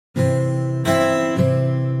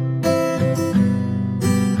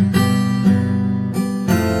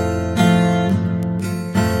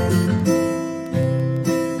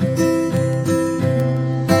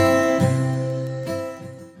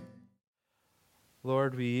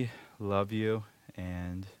Lord, we love you,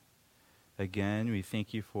 and again, we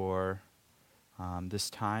thank you for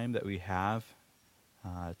this time that we have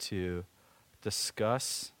to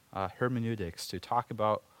discuss hermeneutics, to talk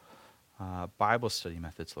about Bible study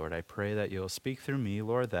methods, Lord. I pray that you'll speak through me,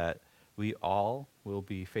 Lord, that we all will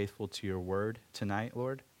be faithful to your word tonight,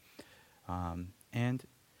 Lord. And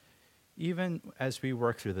even as we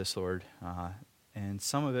work through this, Lord, and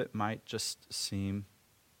some of it might just seem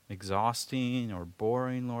exhausting or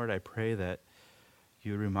boring, Lord, I pray that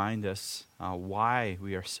you remind us why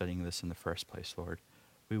we are studying this in the first place, Lord.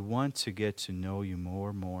 We want to get to know you more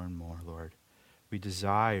and more, Lord. We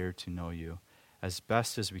desire to know you as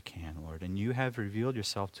best as we can, Lord. And you have revealed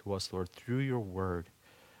yourself to us, Lord, through your word,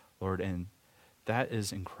 Lord. And that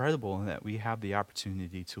is incredible that we have the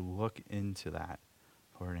opportunity to look into that,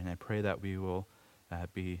 Lord. And I pray that we will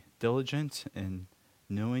be diligent in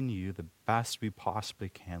knowing you the best we possibly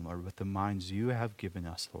can, Lord, with the minds you have given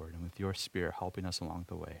us, Lord, and with your Spirit helping us along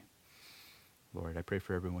the way. Lord, I pray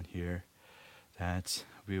for everyone here that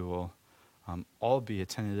we will all be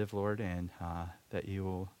attentive, Lord, and that you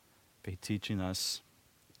will be teaching us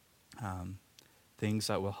things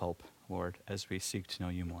that will help, Lord, as we seek to know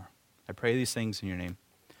you more. I pray these things in your name.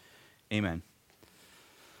 Amen.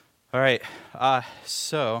 All right,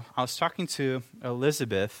 so I was talking to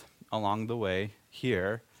Elizabeth along the way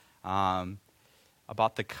here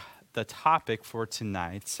about the topic for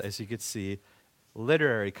tonight, as you could see,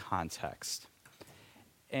 literary context.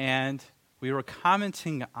 And we were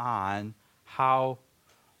commenting on how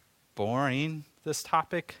boring this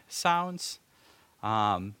topic sounds.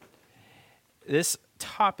 This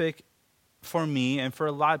topic, for me and for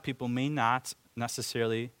a lot of people, may not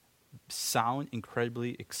necessarily sound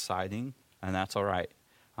incredibly exciting, and that's all right.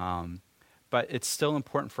 But it's still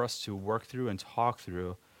important for us to work through and talk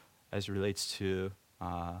through as it relates to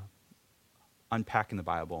unpacking the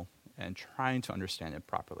Bible and trying to understand it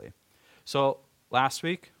properly. So last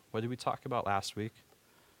week, what did we talk about last week?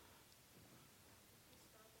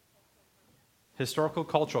 Historical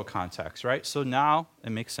cultural context, right? So now it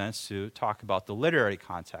makes sense to talk about the literary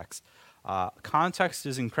context. Context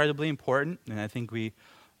is incredibly important, and I think we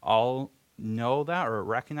all know that or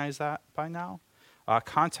recognize that by now.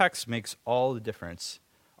 Context makes all the difference.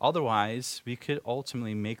 Otherwise, we could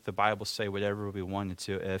ultimately make the Bible say whatever we wanted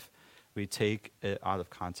to if we take it out of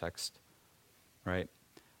context, right?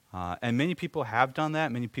 And many people have done that.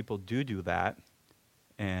 Many people do that.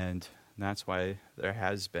 And that's why there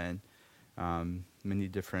has been many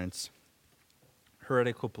different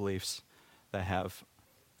heretical beliefs that have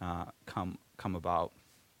come about.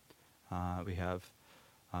 We have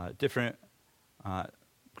different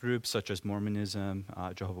groups such as Mormonism,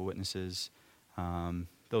 Jehovah's Witnesses.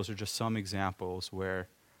 Those are just some examples where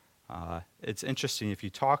it's interesting. If you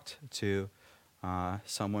talked to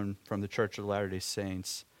someone from the Church of Latter-day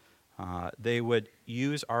Saints, they would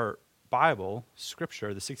use our Bible,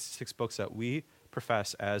 Scripture, the 66 books that we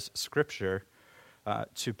profess as Scripture,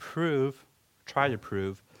 to try to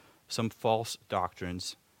prove some false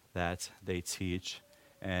doctrines that they teach.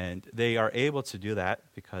 And they are able to do that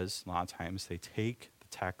because a lot of times they take the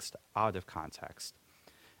text out of context.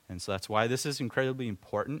 And so that's why this is incredibly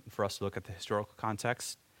important for us to look at the historical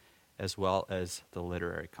context as well as the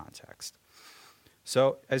literary context.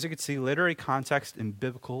 So as you can see, literary context and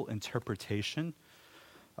biblical interpretation.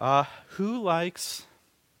 Who liked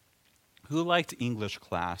English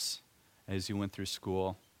class as you went through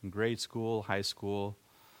school? In grade school, high school,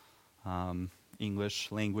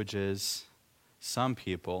 English languages? Some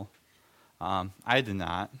people. I did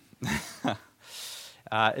not.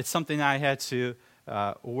 It's something I had to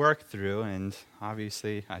work through, and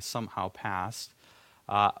obviously I somehow passed.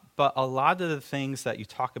 But a lot of the things that you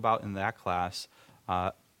talk about in that class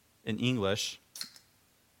in English,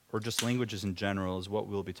 or just languages in general, is what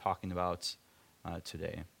we'll be talking about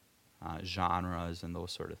today. Genres and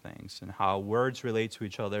those sort of things, and how words relate to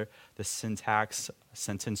each other, the syntax,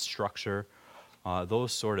 sentence structure,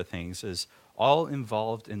 those sort of things is all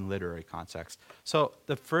involved in literary context. So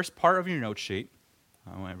the first part of your note sheet,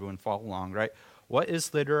 I want everyone to follow along, right? What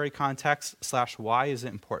is literary context / why is it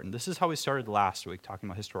important? This is how we started last week, talking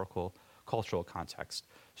about historical, cultural context.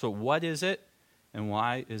 So what is it, and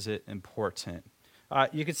why is it important?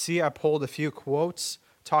 You can see I pulled a few quotes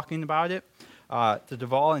talking about it. The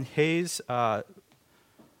Duvall and Hayes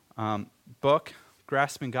book,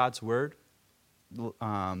 Grasping God's Word,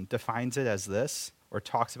 defines it as this, or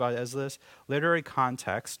talks about it as this. Literary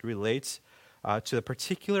context relates to the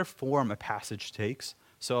particular form a passage takes.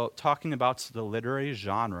 So talking about the literary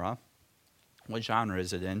genre, what genre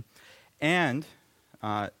is it in? And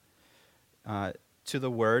to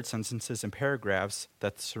the words, sentences, and paragraphs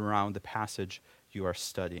that surround the passage you are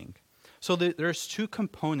studying. So there's two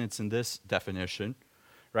components in this definition,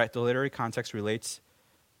 right? The literary context relates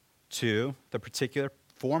to the particular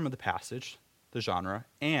form of the passage, the genre,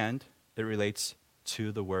 and it relates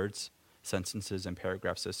to the words, sentences, and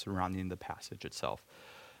paragraphs that surrounding the passage itself.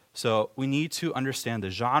 So we need to understand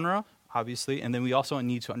the genre, obviously, and then we also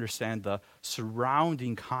need to understand the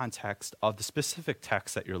surrounding context of the specific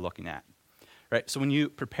text that you're looking at, right? So when you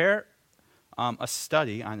prepare a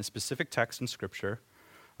study on a specific text in Scripture,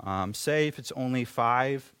 say if it's only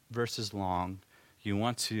 5 verses long, you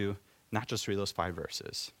want to not just read those 5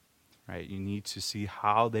 verses, right? You need to see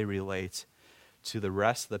how they relate to the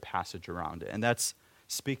rest of the passage around it. And that's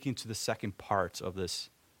speaking to the second part of this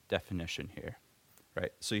definition here,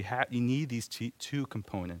 right? So you need these two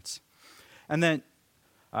components. And then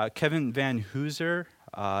Kevin Van Hooser,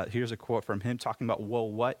 here's a quote from him talking about, well,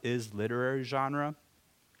 what is literary genre?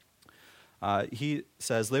 He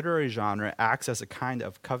says, literary genre acts as a kind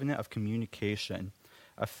of covenant of communication,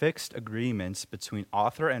 a fixed agreement between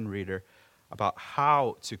author and reader about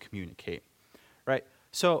how to communicate, right?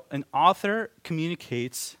 So an author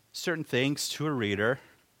communicates certain things to a reader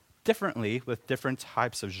differently with different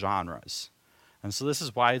types of genres. And so this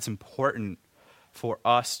is why it's important for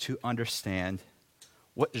us to understand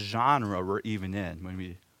what genre we're even in when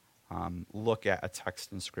we look at a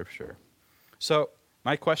text in Scripture. So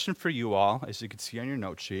my question for you all, as you can see on your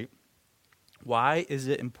note sheet, why is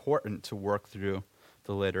it important to work through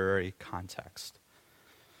the literary context?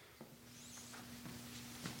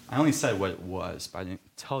 I only said what it was, but I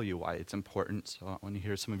didn't tell you why it's important, so I want to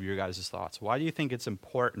hear some of your guys' thoughts. Why do you think it's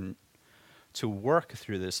important to work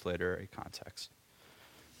through this literary context?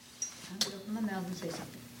 I'm going to open my mouth and say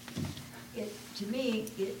something. To me,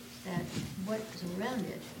 it's that what is around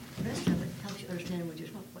it, the rest of it helps you understand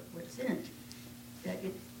what's in it. That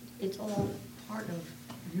it's all part of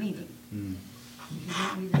the meaning. Mm. If you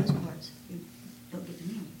don't read those parts, you don't get the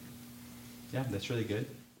meaning. Yeah, that's really good.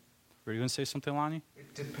 Were you going to say something, Lonnie?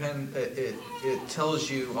 It depends. It tells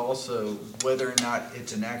you also whether or not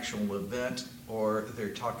it's an actual event, or they're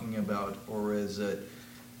talking about, or is it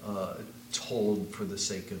told for the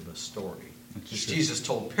sake of a story. Jesus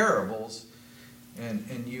told parables, and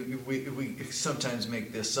we sometimes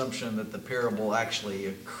make the assumption that the parable actually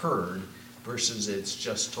occurred versus it's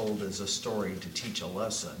just told as a story to teach a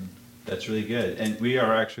lesson. That's really good. And we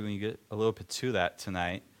are actually going to get a little bit to that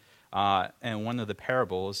tonight. And one of the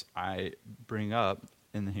parables I bring up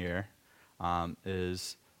in here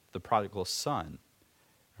is the prodigal son,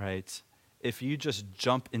 right? If you just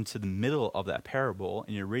jump into the middle of that parable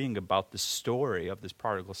and you're reading about the story of this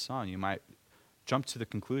prodigal son, you might jump to the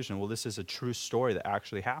conclusion, well, this is a true story that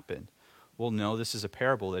actually happened. Well, no, this is a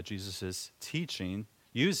parable that Jesus is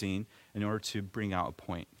using in order to bring out a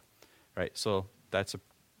point, right? So that's a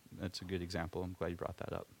good example. I'm glad you brought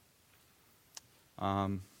that up.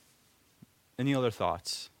 Any other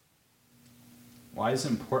thoughts? Why is it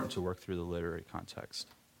important to work through the literary context?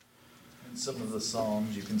 In some of the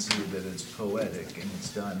Psalms, you can see that it's poetic, and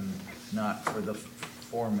it's done not for the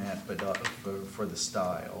format, but for the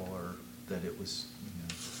style, or that it was,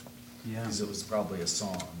 because it was probably a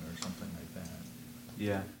song or something like that.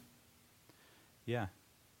 Yeah. Yeah.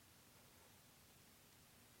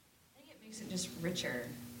 I think it makes it just richer.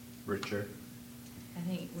 Richer. I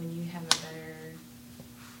think when you have a better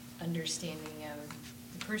understanding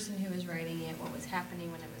of the person who was writing it, what was happening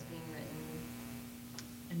when it was being written,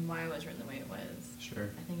 and why it was written the way it was.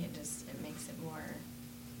 Sure. I think it makes it more,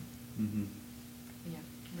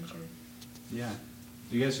 richer. Yeah.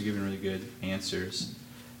 You guys are giving really good answers.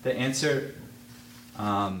 The answer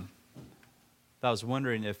that I was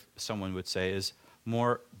wondering if someone would say is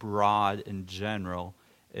more broad in general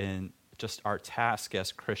in just our task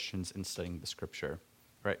as Christians in studying the Scripture,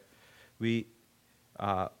 right? We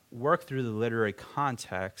work through the literary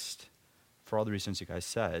context for all the reasons you guys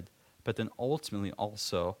said, but then ultimately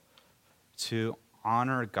also to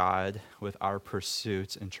honor God with our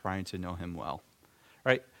pursuits and trying to know Him well,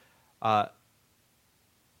 right?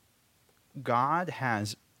 God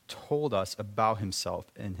has told us about Himself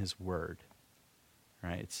in His Word,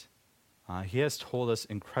 right? He has told us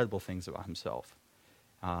incredible things about Himself.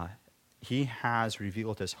 He has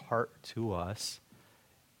revealed His heart to us,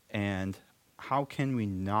 and how can we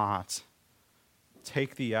not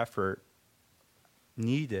take the effort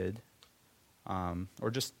needed, or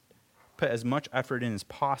just put as much effort in as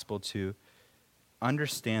possible to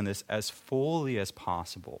understand this as fully as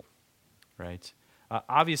possible, right?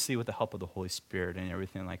 Obviously with the help of the Holy Spirit and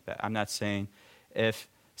everything like that. I'm not saying if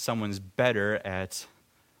someone's better at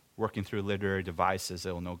working through literary devices,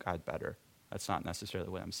 they'll know God better. That's not necessarily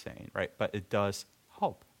what I'm saying, right? But it does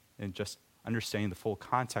help in just understanding the full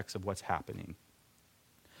context of what's happening.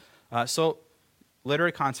 So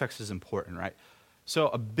literary context is important, right? So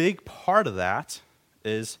a big part of that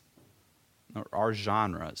is our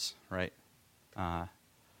genres, right?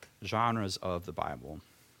 Genres of the Bible.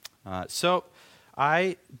 So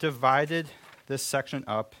I divided this section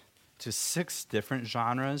up to 6 different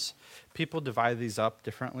genres. People divide these up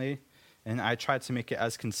differently, and I tried to make it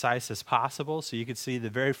as concise as possible. So you could see the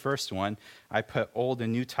very first one, I put Old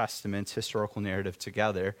and New Testament historical narrative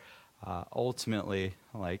together. Ultimately,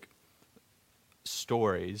 like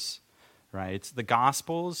stories, right? The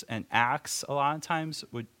Gospels and Acts a lot of times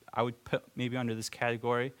I would put maybe under this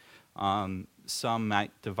category. Some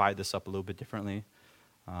might divide this up a little bit differently.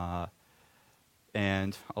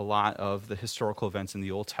 And a lot of the historical events in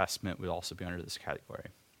the Old Testament would also be under this category.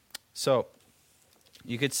 So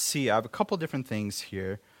you could see I have a couple different things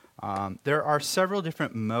here. There are several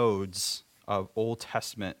different modes of Old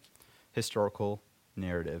Testament historical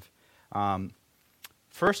narrative.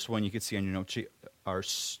 First one you could see on your note sheet are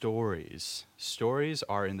stories. Stories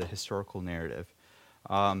are in the historical narrative.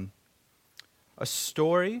 A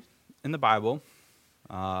story in the Bible,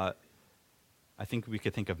 I think we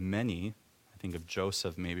could think of many. I think of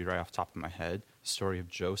Joseph maybe right off the top of my head. Story of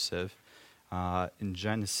Joseph in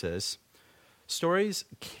Genesis. Stories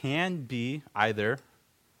can be either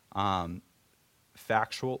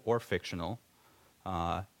factual or fictional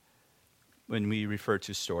when we refer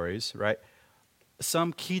to stories, right?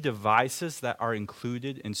 Some key devices that are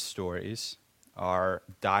included in stories are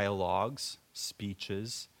dialogues,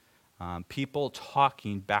 speeches, people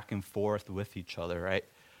talking back and forth with each other, right?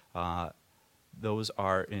 Those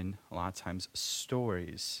are in a lot of times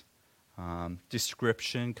stories.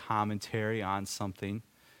 Description, commentary on something.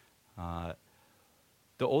 The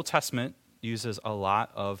Old Testament uses a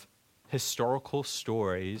lot of historical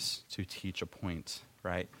stories to teach a point,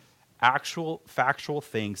 right? Actual factual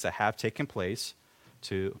things that have taken place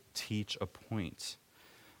to teach a point.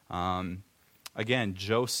 Again,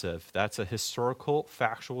 Joseph, that's a historical,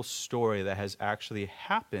 factual story that has actually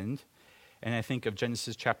happened. And I think of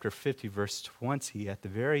Genesis chapter 50, verse 20, at the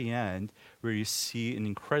very end, where you see an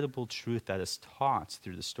incredible truth that is taught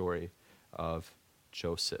through the story of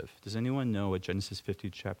Joseph. Does anyone know what Genesis 50,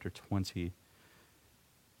 chapter 20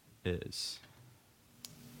 is?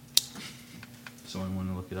 Someone want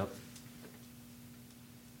to look it up?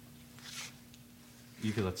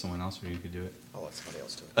 You could let someone else, or you could do it. I'll let somebody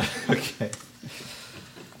else do it. Okay.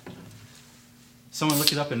 Someone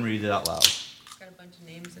look it up and read it out loud. It's got a bunch of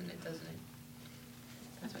names in it, doesn't it?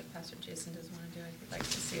 That's why Pastor Jason doesn't want to do it. He'd like to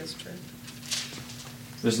see us true.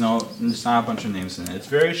 There's not a bunch of names in it. It's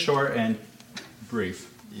very short and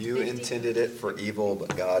brief. You intended it for evil,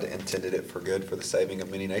 but God intended it for good, for the saving of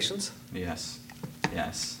many nations? Yes.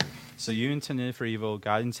 So you intended it for evil,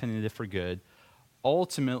 God intended it for good.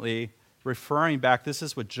 Ultimately, referring back, this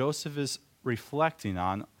is what Joseph is reflecting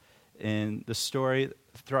on in the story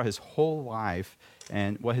throughout his whole life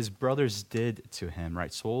and what his brothers did to him,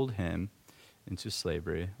 right? Sold him into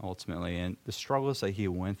slavery, ultimately, and the struggles that he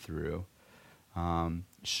went through,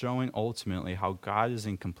 showing ultimately how God is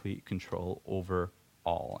in complete control over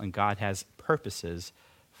all, and God has purposes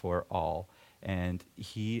for all, and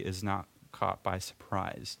he is not caught by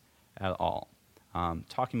surprise at all.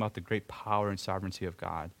 Talking about the great power and sovereignty of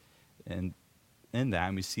God, and in that,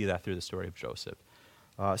 and we see that through the story of Joseph.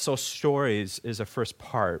 So stories is a first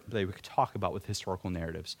part that we could talk about with historical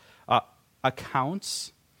narratives.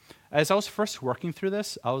 Accounts. As I was first working through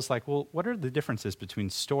this, I was like, well, what are the differences between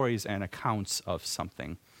stories and accounts of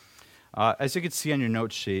something? As you can see on your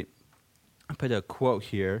note sheet, I put a quote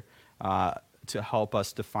here to help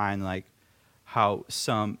us define like how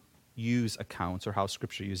some use accounts or how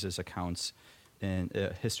Scripture uses accounts in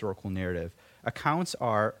a historical narrative. Accounts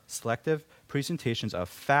are selective presentations of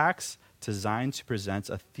facts designed to present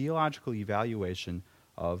a theological evaluation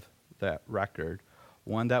of that record,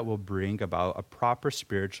 one that will bring about a proper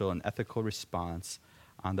spiritual and ethical response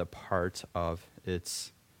on the part of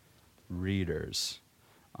its readers.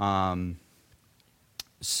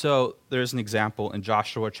 So there's an example in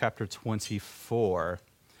Joshua chapter 24.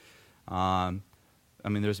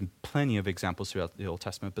 There's plenty of examples throughout the Old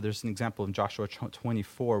Testament, but there's an example in Joshua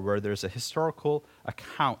 24 where there's a historical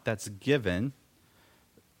account that's given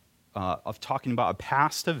of talking about a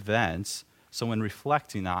past event, someone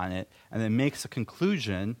reflecting on it, and then makes a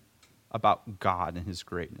conclusion about God and his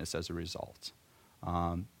greatness as a result.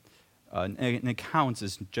 An account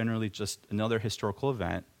is generally just another historical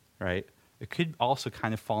event, right? It could also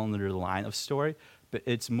kind of fall under the line of story, but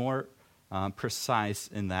it's more precise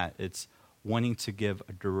in that it's wanting to give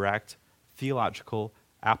a direct, theological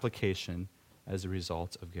application as a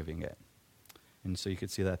result of giving it. And so you could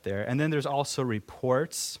see that there. And then there's also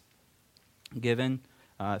reports given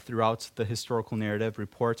throughout the historical narrative.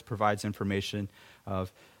 Reports provides information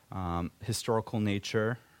of historical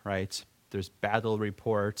nature, right? There's battle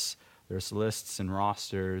reports, there's lists and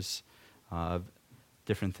rosters of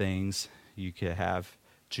different things. You could have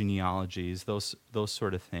genealogies, those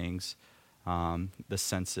sort of things, the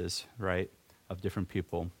census, right, of different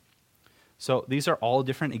people. So these are all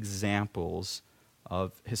different examples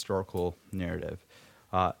of historical narrative.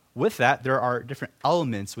 With that, there are different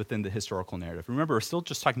elements within the historical narrative. Remember, we're still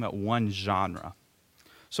just talking about one genre.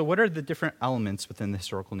 So what are the different elements within the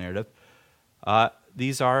historical narrative?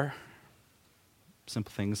 These are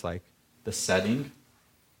simple things like the setting,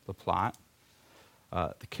 the plot,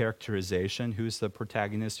 the characterization, who's the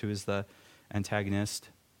protagonist, who is the antagonist,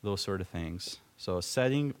 those sort of things. So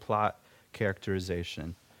setting, plot,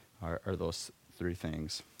 characterization are those three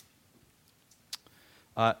things.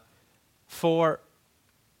 For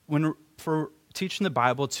teaching the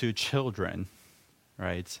Bible to children,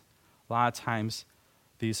 right, a lot of times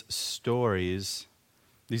these stories,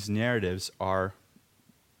 these narratives are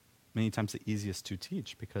many times the easiest to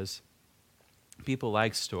teach because people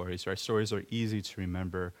like stories, right? Stories are easy to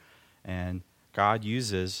remember, and God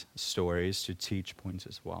uses stories to teach points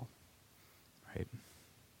as well, right?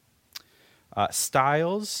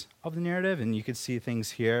 Styles of the narrative, and you can see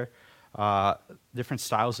things here, different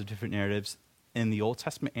styles of different narratives in the Old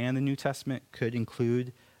Testament and the New Testament could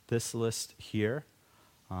include this list here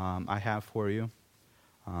I have for you.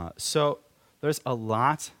 So there's a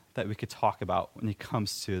lot that we could talk about when it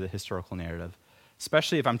comes to the historical narrative,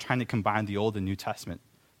 especially if I'm trying to combine the Old and New Testament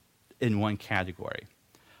in one category.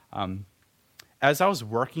 As I was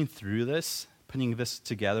working through this, putting this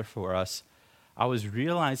together for us, I was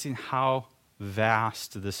realizing how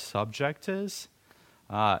vast this subject is.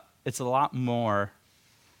 It's a lot more,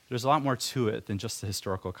 there's a lot more to it than just the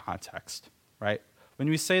historical context, right? When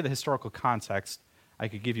we say the historical context, I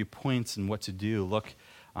could give you points on what to do. Look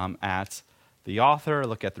at the author,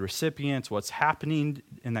 look at the recipients, what's happening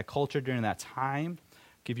in that culture during that time,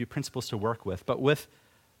 give you principles to work with. But with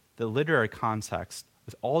the literary context,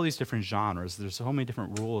 with all these different genres, there's so many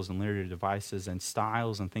different rules and literary devices and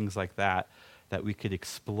styles and things like that that we could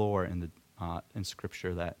explore in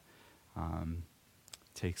Scripture that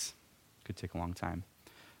could take a long time.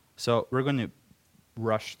 So we're going to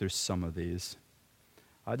rush through some of these.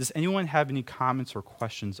 Does anyone have any comments or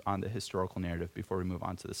questions on the historical narrative before we move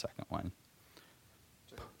on to the second one?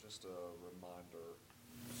 Just a reminder,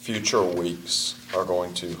 future weeks are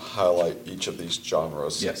going to highlight each of these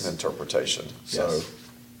genres Yes. and interpretation. Yes.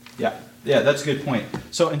 Yeah, that's a good point.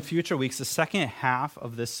 So in future weeks, the second half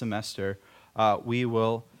of this semester, we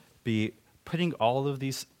will be putting all of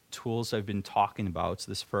these tools I've been talking about,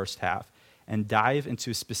 this first half, and dive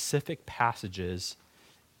into specific passages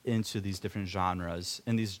into these different genres,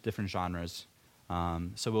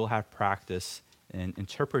 so we'll have practice in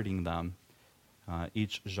interpreting them,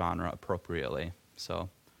 each genre appropriately. So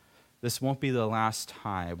this won't be the last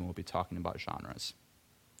time we'll be talking about genres.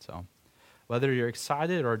 So whether you're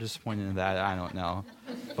excited or disappointed in that, I don't know.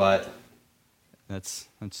 But that's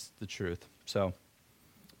the truth. So,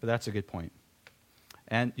 but that's a good point.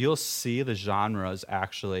 And you'll see the genres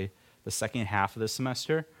actually, the second half of the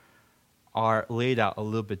semester, are laid out a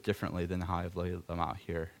little bit differently than how I've laid them out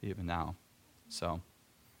here even now. So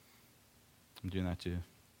I'm doing that to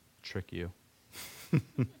trick you. That's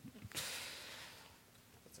an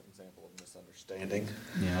example of misunderstanding.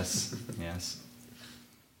 Yes.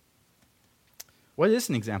 What is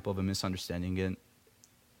an example of a misunderstanding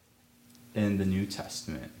in the New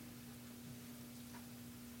Testament?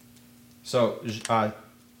 So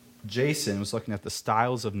Jason was looking at the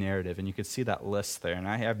styles of narrative, and you could see that list there. And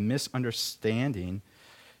I have misunderstanding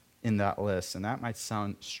in that list, and that might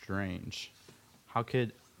sound strange. How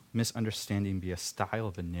could misunderstanding be a style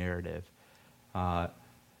of a narrative?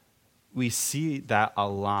 We see that a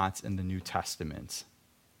lot in the New Testament,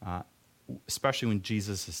 especially when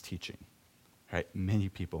Jesus is teaching. Right? Many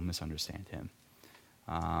people misunderstand him.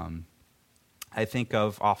 I think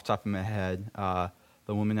of, off the top of my head,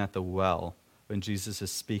 the woman at the well, when Jesus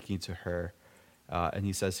is speaking to her, and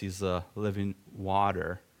he says he's the living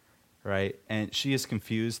water, right? And she is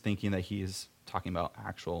confused, thinking that he is talking about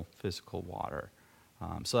actual physical water.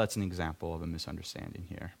 So that's an example of a misunderstanding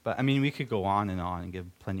here. But, I mean, we could go on and give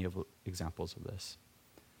plenty of examples of this.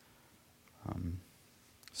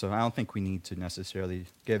 So I don't think we need to necessarily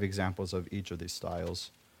give examples of each of these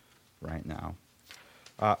styles right now.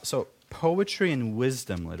 So poetry and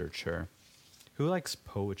wisdom literature. Who likes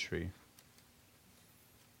poetry?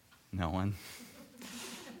 No one.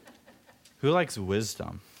 Who likes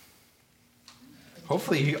wisdom?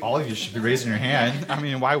 Hopefully, all of you should be raising your hand. I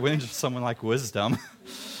mean, why wouldn't someone like wisdom?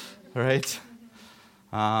 Right?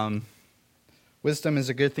 Wisdom is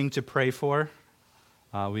a good thing to pray for.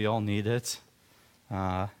 We all need it.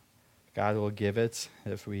 God will give it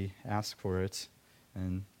if we ask for it,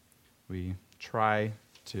 and we try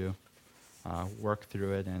to work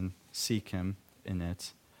through it and seek Him in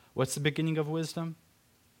it. What's the beginning of wisdom?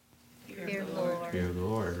 Fear the Lord. Fear of the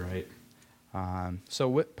Lord, right?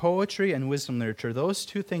 So poetry and wisdom literature, those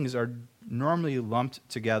two things are normally lumped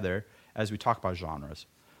together as we talk about genres.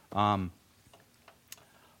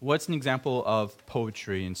 What's an example of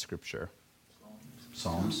poetry in Scripture?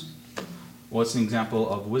 Psalms. What's an example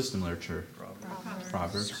of wisdom literature?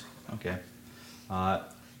 Proverbs. Okay.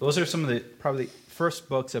 Those are some of the probably first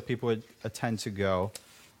books that people would tend to go.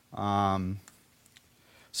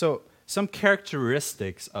 So some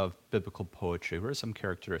characteristics of biblical poetry. What are some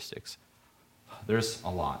characteristics? There's a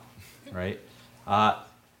lot, right?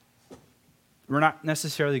 We're not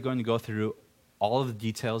necessarily going to go through all of the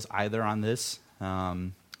details either on this.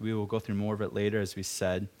 We will go through more of it later, as we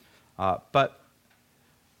said. But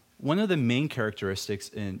one of the main characteristics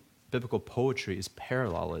in biblical poetry is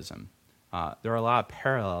parallelism. There are a lot of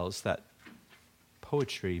parallels that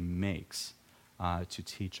poetry makes to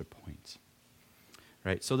teach a point.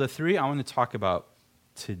 Right? So the three I want to talk about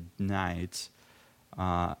tonight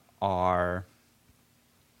are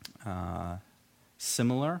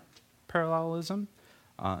similar parallelism,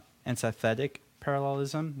 antithetic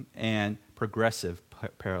parallelism, and progressive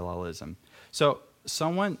parallelism. So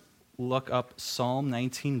someone look up Psalm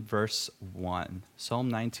 19, verse 1. Psalm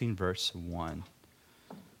 19, verse 1.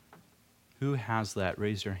 Who has that?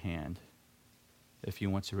 Raise your hand if you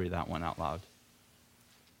want to read that one out loud.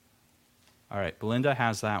 All right, Belinda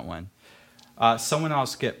has that one. Someone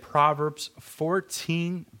else get Proverbs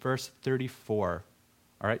 14, verse 34.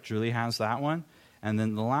 All right, Julie has that one. And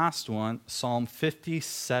then the last one, Psalm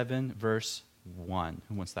 57, verse 1.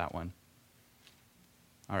 Who wants that one?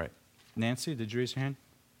 All right. Nancy, did you raise your hand?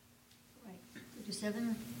 Right.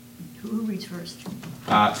 57. Who reads first?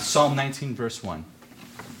 Psalm 19, verse 1.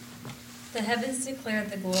 The heavens declare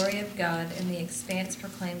the glory of God, and the expanse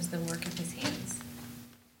proclaims the work of His hands.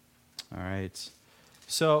 All right.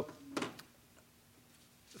 So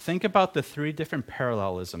think about the three different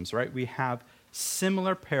parallelisms, right? We have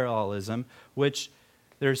similar parallelism, which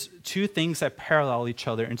there's two things that parallel each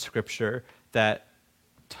other in Scripture that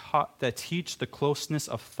teach the closeness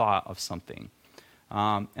of thought of something.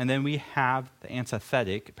 And then we have the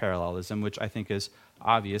antithetic parallelism, which I think is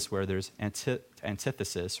obvious, where there's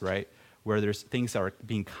antithesis, right? Where there's things that are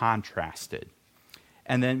being contrasted.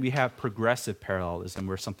 And then we have progressive parallelism,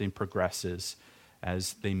 where something progresses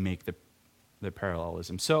as they make the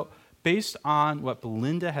parallelism. So based on what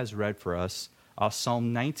Belinda has read for us,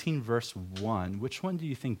 Psalm 19, verse 1, which one do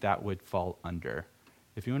you think that would fall under?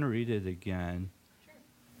 If you want to read it again.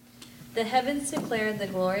 The heavens declare the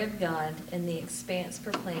glory of God, and the expanse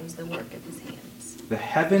proclaims the work of His hands. The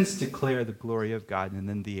heavens declare the glory of God, and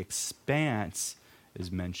then the expanse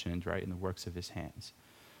is mentioned, right, in the works of His hands.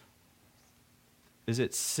 Is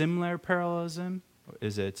it similar parallelism?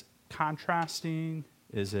 Is it contrasting?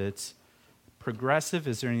 Is it progressive?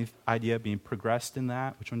 Is there any idea of being progressed in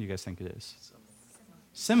that? Which one do you guys think it is?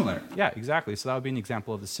 Similar. Yeah, exactly. So that would be an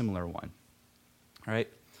example of the similar one. All right.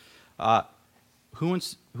 Who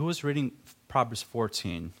was reading Proverbs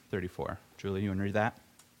 14:34? Julie, you want to read that?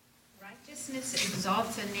 Righteousness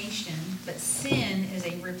exalts a nation, but sin is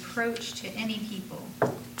a reproach to any people.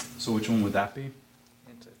 So which one would that be?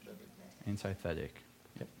 Antithetic.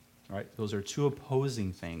 Yep. All right. Those are two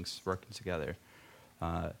opposing things working together.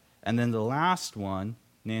 And then the last one,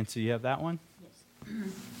 Nancy, you have that one?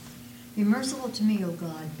 Yes. Be merciful to me, O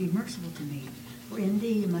God, be merciful to me, for in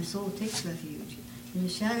Thee my soul takes refuge. In the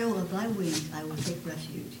shadow of Thy wings I will take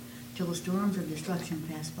refuge, till the storms of destruction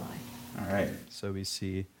pass by. All right. So we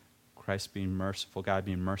see Christ being merciful, God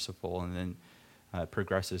being merciful, and then it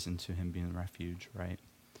progresses into Him being refuge, right?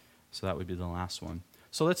 So that would be the last one.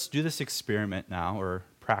 So let's do this experiment now, or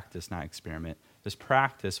practice, not experiment. This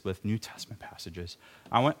practice with New Testament passages.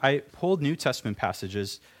 I pulled New Testament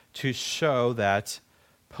passages to show that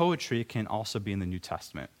poetry can also be in the New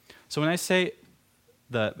Testament. So when I say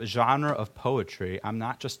the genre of poetry, I'm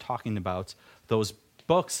not just talking about those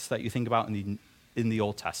books that you think about in the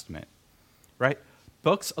Old Testament, right?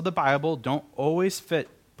 Books of the Bible don't always fit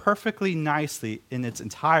perfectly nicely in its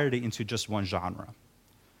entirety into just one genre,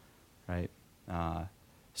 right?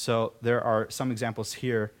 So there are some examples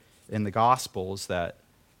here in the Gospels that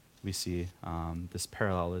we see this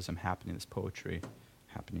parallelism happening, this poetry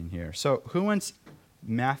happening here. So who wants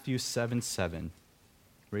Matthew 7:7?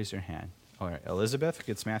 Raise your hand. All right, Elizabeth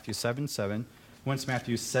gets Matthew 7:7. Who wants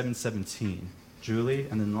Matthew 7:17? Julie,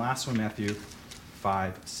 and then the last one, Matthew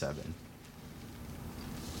 5:7.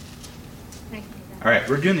 I can do that. All right,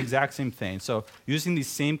 we're doing the exact same thing. So using these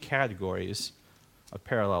same categories of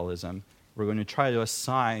parallelism, we're going to try to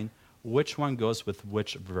assign which one goes with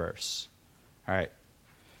which verse. All right,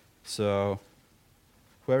 so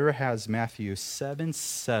whoever has Matthew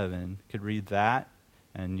 7:7 could read that,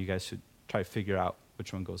 and you guys should try to figure out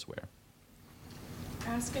which one goes where.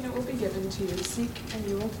 Ask and it will be given to you. Seek and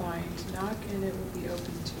you will find. Knock and it will be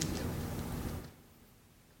opened to you.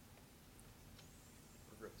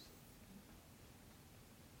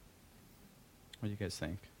 What do you guys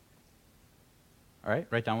think? All right,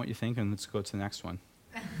 write down what you think, and let's go to the next one.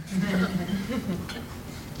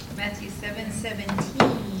 Matthew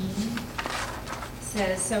 7:17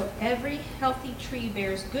 says, "So every healthy tree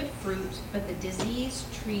bears good fruit, but the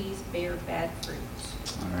diseased trees bear bad fruit."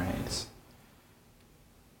 All right.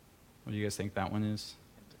 What do you guys think that one is?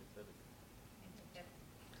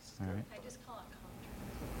 All right. I just call it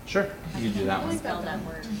contrary. Sure, you can do that one. Spell that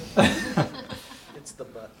word. It's the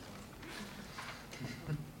but. I'm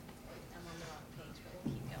on the wrong page, but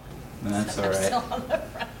we'll keep going. That's all I'm right. still on the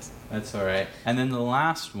front. That's all right. And then the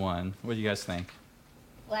last one, what do you guys think?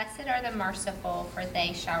 Blessed are the merciful, for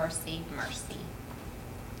they shall receive mercy.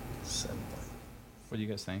 What do you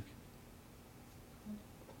guys think?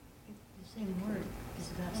 The same word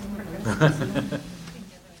is about similar.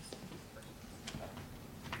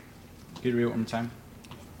 Could you read it one more time?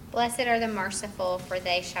 Blessed are the merciful, for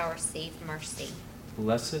they shall receive mercy.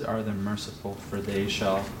 Blessed are the merciful, for they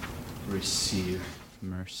shall receive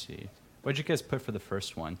mercy. What did you guys put for the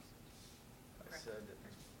first one? I said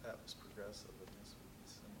that was progressive and this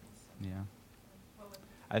would be similar. Yeah.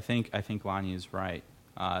 I think Lonnie is right.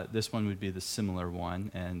 This one would be the similar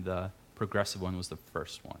one, and the progressive one was the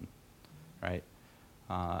first one, right?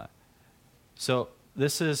 So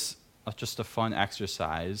this is just a fun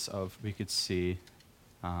exercise of we could see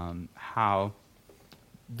how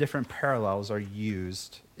different parallels are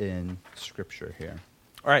used in Scripture here.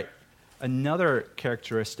 All right, another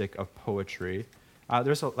characteristic of poetry.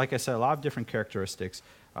 There's, like I said, a lot of different characteristics,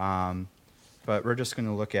 but we're just going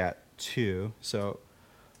to look at two. So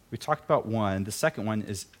we talked about one. The second one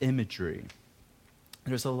is imagery.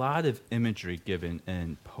 There's a lot of imagery given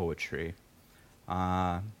in poetry.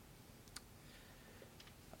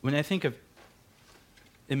 When I think of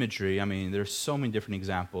imagery, I mean, there's so many different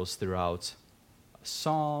examples throughout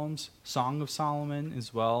Psalms, Song of Solomon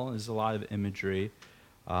as well. There's a lot of imagery.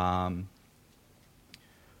 What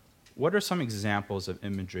are some examples of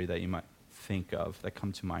imagery that you might think of that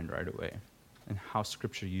come to mind right away, and how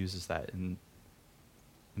Scripture uses that in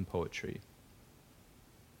poetry?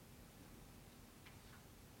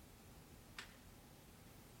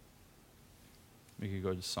 We could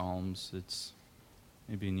go to Psalms. It's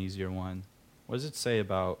maybe an easier one. What does it say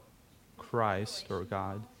about Christ or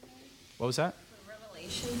God? What was that? Put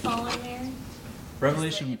Revelation fall in there?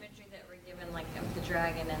 Revelation. Just the imagery that we're given, like of the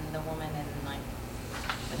dragon and the woman, and like.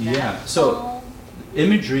 would Yeah. that So fall?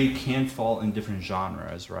 imagery can fall in different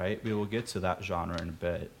genres, right? We will get to that genre in a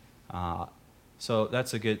bit. So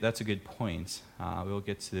that's a good point. We will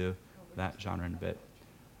get to that genre in a bit.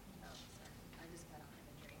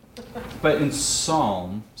 But in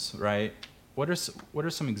Psalms, right? What are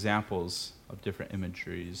some examples of different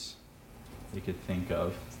imageries you could think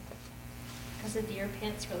of? Because the deer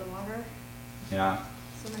pants for the water. Yeah,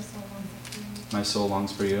 So my soul wants it to. my soul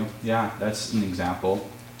longs for you. Yeah, that's an example.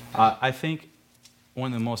 I think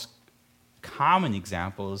one of the most common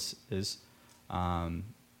examples is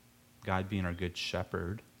God being our good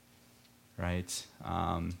shepherd, right?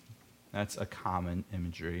 That's a common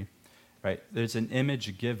imagery, right? There's an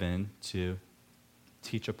image given to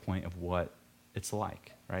teach a point of what it's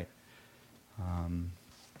like, right?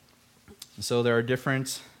 So there are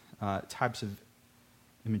different types of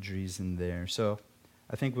imageries in there. So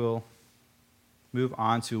I think we'll move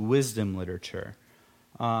on to wisdom literature.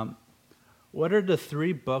 What are the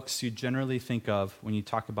 3 books you generally think of when you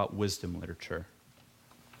talk about wisdom literature?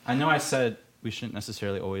 I know I said we shouldn't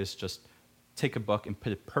necessarily always just take a book and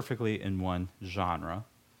put it perfectly in one genre.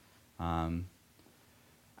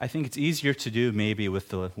 I think it's easier to do maybe with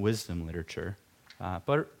the wisdom literature.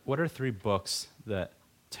 But what are 3 books that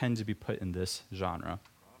tend to be put in this genre?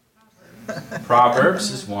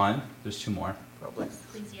 Proverbs is one. There's 2 more. Probably.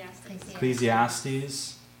 Ecclesiastes.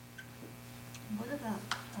 Ecclesiastes. What about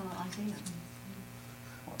Isaiah?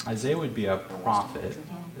 Isaiah would be a prophet.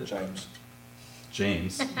 James.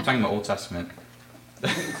 James. I'm talking about Old Testament.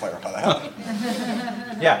 Clarify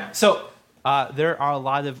that. Yeah, so there are a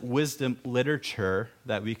lot of wisdom literature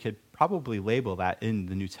that we could probably label that in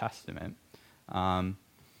the New Testament. But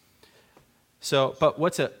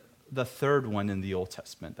what's the third one in the Old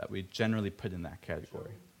Testament that we generally put in that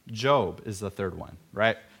category? Job is the third one,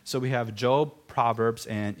 right? So we have Job, Proverbs,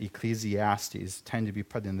 and Ecclesiastes tend to be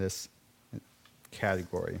put in this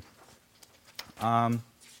category. Let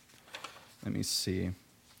me see.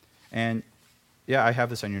 And yeah, I have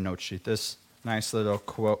this on your note sheet. This nice little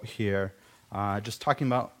quote here, just talking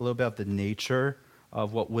about a little bit of the nature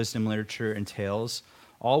of what wisdom literature entails.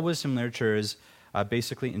 All wisdom literature is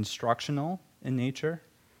basically instructional in nature,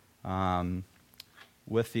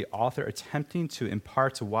 with the author attempting to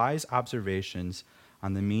impart wise observations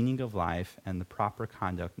on the meaning of life and the proper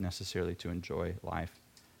conduct necessarily to enjoy life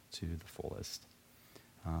to the fullest.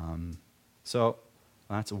 So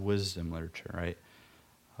that's wisdom literature, right?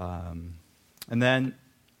 And then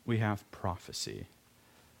we have prophecy.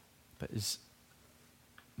 But is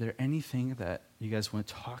there anything that you guys want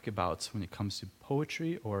to talk about when it comes to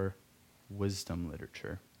poetry or wisdom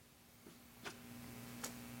literature?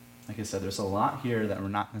 Like I said, there's a lot here that we're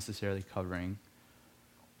not necessarily covering,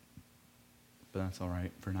 but that's all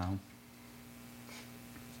right for now.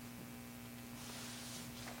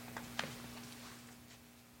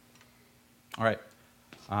 All right.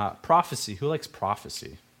 Prophecy. Who likes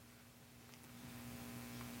prophecy?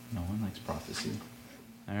 No one likes prophecy.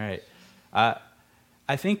 All right.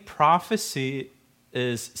 I think prophecy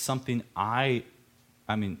is something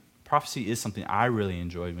prophecy is something I really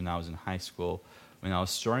enjoyed when I was in high school, when I was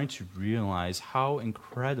starting to realize how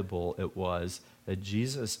incredible it was that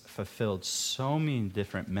Jesus fulfilled so many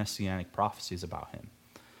different messianic prophecies about him.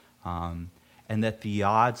 And that the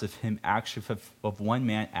odds of him of one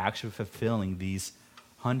man actually fulfilling these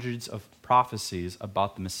hundreds of prophecies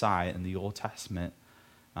about the Messiah in the Old Testament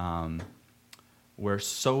were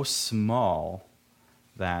so small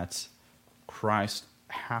that Christ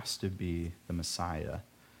has to be the Messiah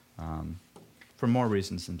for more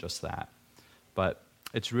reasons than just that. But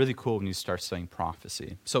it's really cool when you start studying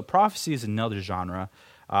prophecy. So prophecy is another genre.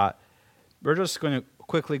 We're just going to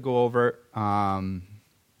quickly go over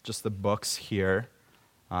just the books here.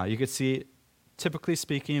 You can see, typically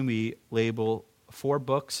speaking, we label 4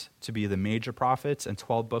 books to be the major prophets and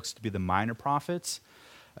 12 books to be the minor prophets.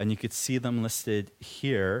 And you could see them listed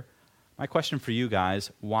here. My question for you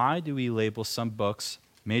guys, why do we label some books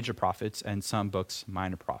major prophets and some books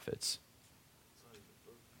minor prophets?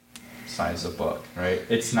 Size of book, right?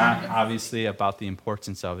 It's not obviously about the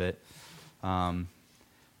importance of it.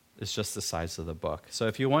 It's just the size of the book. So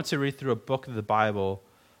if you want to read through a book of the Bible,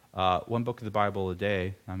 one book of the Bible a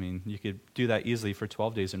day, you could do that easily for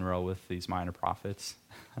 12 days in a row with these minor prophets.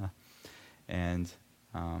 And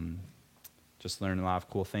just learn a lot of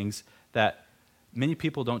cool things that many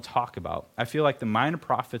people don't talk about. I feel like the minor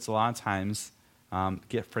prophets a lot of times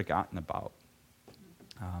get forgotten about.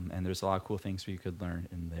 And there's a lot of cool things we could learn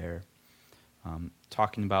in there.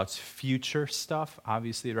 Talking about future stuff,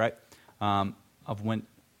 obviously, right? Of when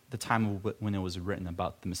the time of when it was written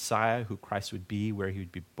about the Messiah, who Christ would be, where he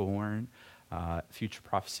would be born, future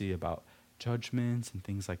prophecy about judgments and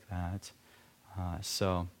things like that.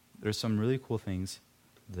 So there's some really cool things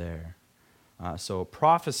there. So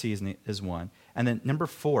prophecy is one. And then number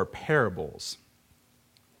 4, parables.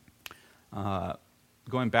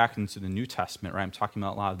 Going back into the New Testament, right? I'm talking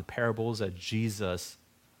about a lot of the parables that Jesus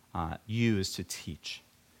used to teach.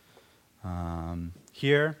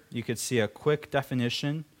 Here, you could see a quick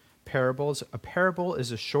definition. Parables. A parable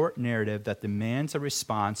is a short narrative that demands a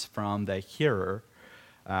response from the hearer.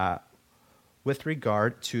 With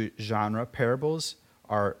regard to genre, parables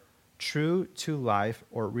are true to life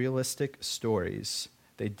or realistic stories.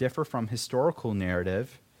 They differ from historical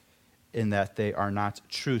narrative in that they are not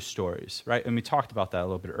true stories, right? And we talked about that a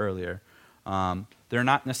little bit earlier. They're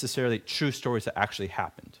not necessarily true stories that actually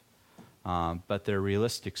happened, but they're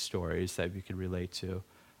realistic stories that we can relate to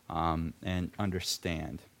and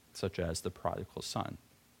understand, such as the prodigal son,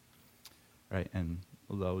 right? And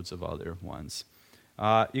loads of other ones.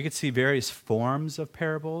 You can see various forms of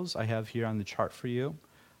parables I have here on the chart for you.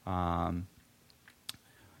 A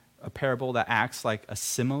parable that acts like a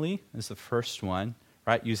simile is the first one,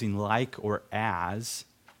 right? Using like or as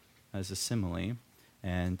a simile.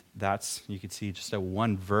 And that's, you can see just a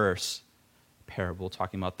one verse parable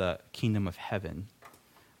talking about the kingdom of heaven.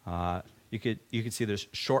 You could see there's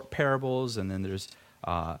short parables, and then there's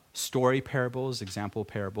story parables, example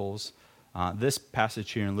parables. This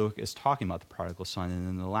passage here in Luke is talking about the prodigal son, and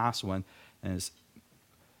then the last one is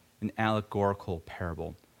an allegorical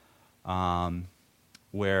parable.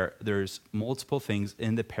 where there's multiple things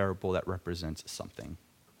in the parable that represents something.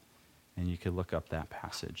 And you could look up that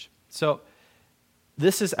passage. So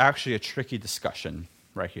this is actually a tricky discussion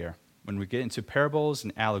right here when we get into parables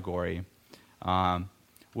and allegory,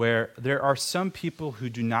 where there are some people who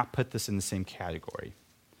do not put this in the same category.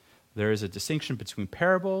 There is a distinction between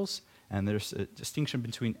parables and there's a distinction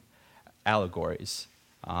between allegories.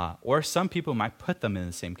 Or some people might put them in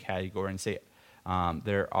the same category and say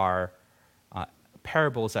there are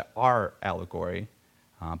parables that are allegory,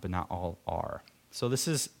 but not all are. So this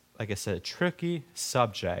is, like I said, a tricky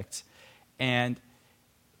subject, and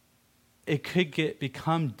it could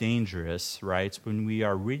become dangerous, right, when we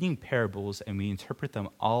are reading parables and we interpret them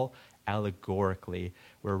all allegorically,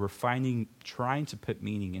 where we're trying to put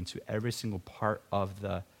meaning into every single part of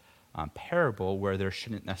the parable where there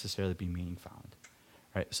shouldn't necessarily be meaning found.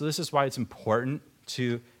 Right? So this is why it's important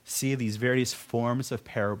to see these various forms of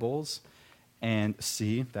parables and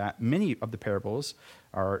see that many of the parables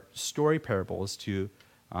are story parables to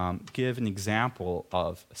give an example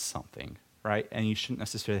of something, right? And you shouldn't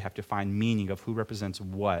necessarily have to find meaning of who represents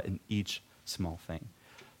what in each small thing.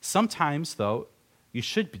 Sometimes, though, you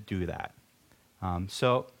should do that.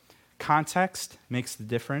 So context makes the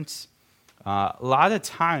difference. A lot of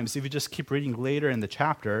times, if you just keep reading later in the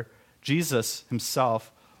chapter, Jesus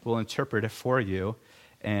himself will interpret it for you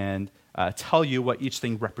and tell you what each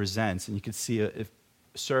thing represents, and you can see it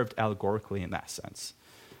served allegorically in that sense.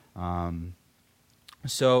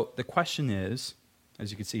 So the question is, as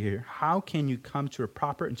you can see here, how can you come to a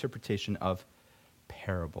proper interpretation of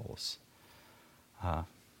parables?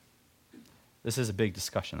 This is a big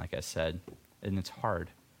discussion, like I said, and it's hard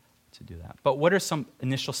to do that. But what are some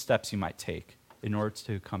initial steps you might take in order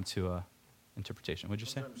to come to a interpretation? What'd you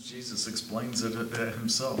say? Sometimes Jesus explains it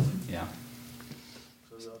himself. Yeah.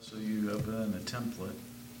 So you have it in a template.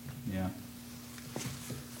 Yeah.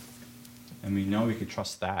 And we know we could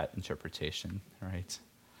trust that interpretation, right?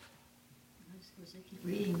 I suppose they keep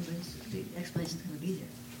reading, but the explanation's going to be there.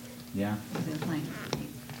 Yeah. We're going to find it.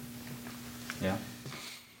 Yeah.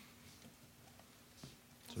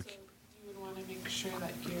 So you would want to make sure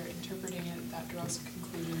that you're interpreting it, that draws a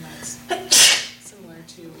conclusion that's similar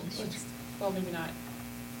to, well, maybe not,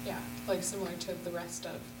 yeah, like similar to the rest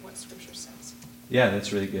of what Scripture says. Yeah,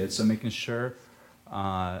 that's really good. So making sure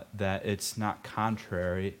that it's not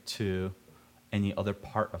contrary to any other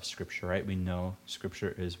part of Scripture, right? We know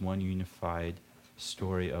Scripture is one unified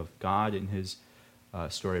story of God and his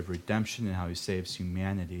story of redemption and how he saves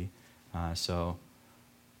humanity. So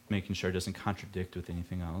making sure it doesn't contradict with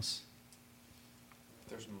anything else.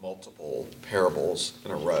 There's multiple parables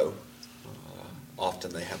in a row.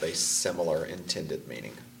 Often they have a similar intended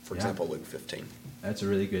meaning. For Yeah. example, Luke 15. That's a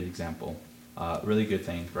really good example. Really good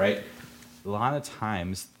thing, right? A lot of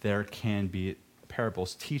times there can be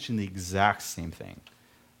parables teaching the exact same thing,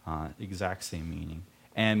 exact same meaning.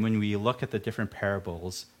 And when we look at the different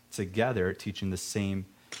parables together, teaching the same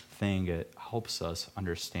thing, it helps us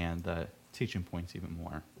understand the teaching points even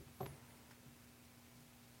more.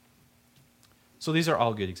 So these are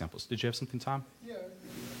all good examples. Did you have something, Tom? Yeah.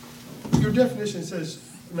 Your definition says,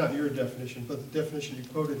 not your definition, but the definition you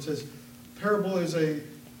quoted says, parable is a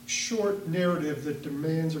short narrative that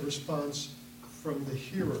demands a response from the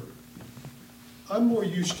hearer. I'm more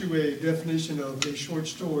used to a definition of a short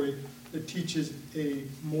story that teaches a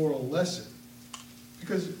moral lesson.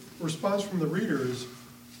 Because response from the reader is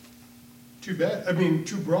too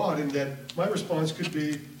broad in that my response could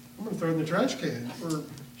be, I'm going to throw it in the trash can, or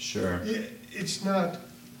Sure. it's not.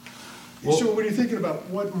 Well, so when you're thinking about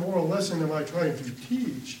what moral lesson am I trying to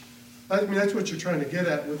teach, I mean, that's what you're trying to get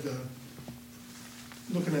at with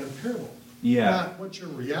looking at a parable. Yeah. Not what's your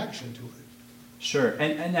reaction to it. Sure.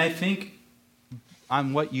 And I think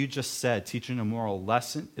on what you just said, teaching a moral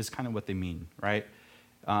lesson is kind of what they mean, right?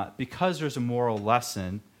 Because there's a moral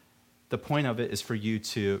lesson, the point of it is for you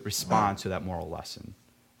to respond to that moral lesson.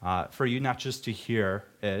 For you not just to hear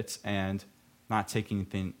it and not take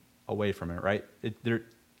anything away from it, right?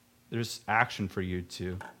 There's action for you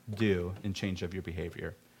to do in change of your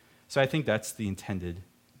behavior. So I think that's the intended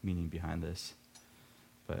meaning behind this.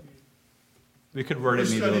 But we could word it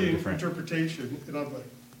maybe a little Studying different. interpretation, and I'm like,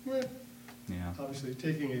 well, Yeah. obviously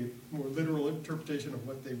taking a more literal interpretation of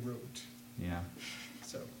what they wrote. Yeah.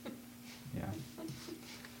 So Yeah.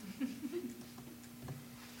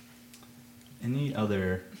 Any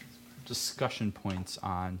other discussion points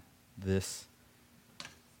on this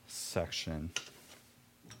section?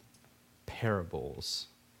 Parables.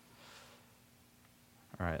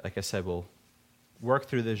 All right, like I said, we'll work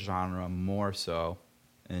through this genre more so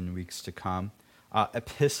in weeks to come.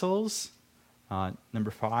 Epistles,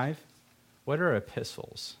 number 5. What are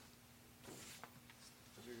epistles?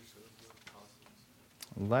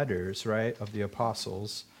 Letters, right, of the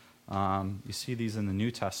apostles. You see these in the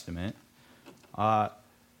New Testament.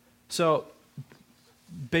 So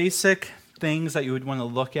basic things that you would want to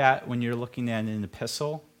look at when you're looking at an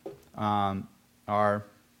epistle are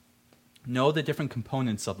know the different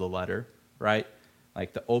components of the letter, right?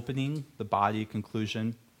 Like the opening, the body,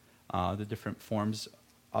 conclusion, the different forms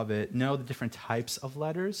of it. Know the different types of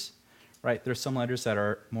letters, right? There's some letters that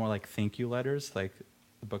are more like thank you letters, like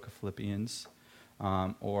the book of Philippians,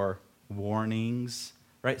 or warnings,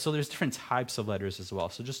 right? So there's different types of letters as well.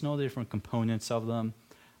 So just know the different components of them,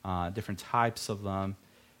 different types of them,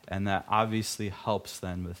 and that obviously helps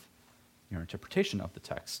then with your interpretation of the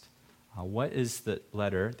text. What is the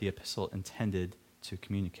letter, the epistle, intended to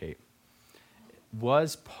communicate?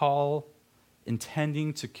 Was Paul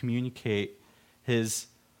intending to communicate his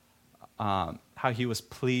how he was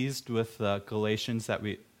pleased with the Galatians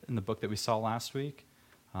in the book that we saw last week?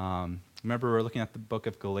 Remember, we were looking at the book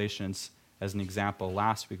of Galatians as an example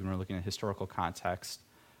last week when we were looking at historical context.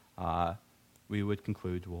 We would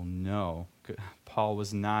conclude, well, no, Paul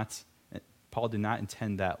did not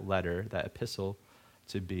intend that letter, that epistle,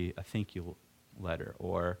 to be a thank you letter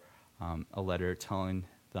or a letter telling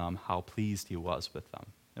them how pleased he was with them.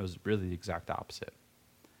 It was really the exact opposite,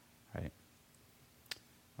 right?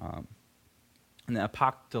 And the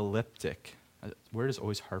apocalyptic, word is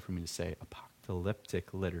always hard for me to say,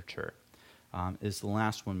 apocalyptic literature is the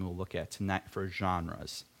last one we'll look at tonight for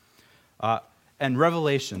genres. And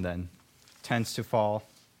Revelation, then, tends to fall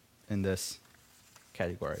in this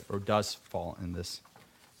category, or does fall in this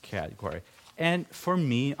category. And for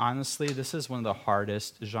me, honestly, this is one of the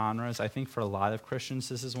hardest genres. I think for a lot of Christians,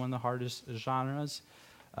 this is one of the hardest genres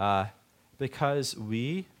because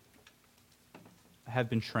we have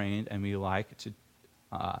been trained and we like to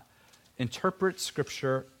interpret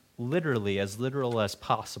Scripture literally as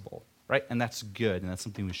possible, right? And that's good, and that's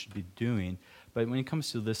something we should be doing. But when it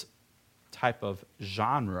comes to this type of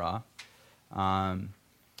genre,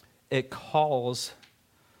 it calls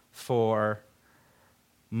for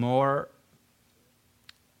more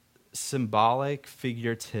symbolic,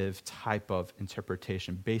 figurative type of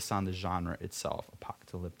interpretation based on the genre itself,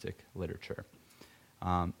 apocalyptic literature.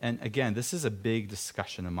 And again, this is a big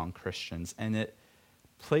discussion among Christians, and it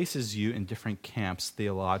places you in different camps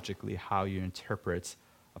theologically how you interpret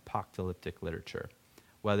apocalyptic literature,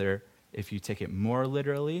 whether if you take it more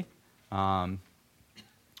literally or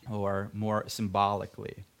more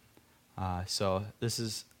symbolically. So this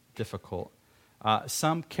is difficult.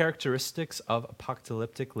 Some characteristics of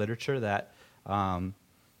apocalyptic literature that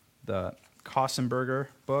the Kossenberger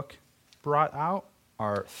book brought out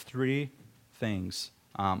are three things.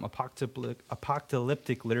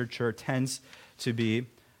 Apocalyptic literature tends to be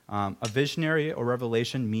a visionary or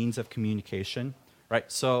revelation means of communication,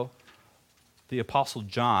 right? So the Apostle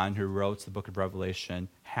John, who wrote the book of Revelation,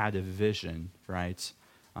 had a vision, right?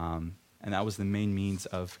 And that was the main means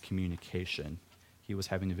of communication. He was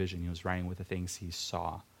having a vision. He was writing with the things he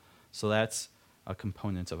saw. So that's a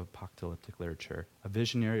component of apocalyptic literature, a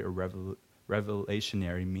visionary or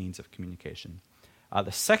revelationary means of communication.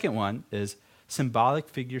 The second one is symbolic,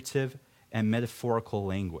 figurative, and metaphorical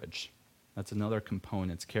language. That's another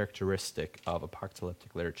component, characteristic of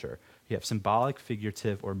apocalyptic literature. You have symbolic,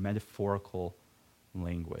 figurative, or metaphorical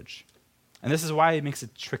language. And this is why it makes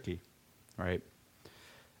it tricky, right?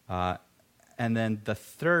 And then the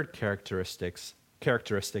third characteristic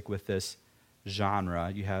with this genre,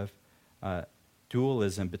 you have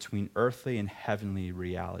dualism between earthly and heavenly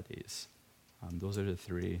realities. Those are the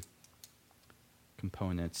three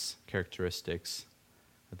components, characteristics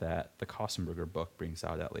that the Kossenberger book brings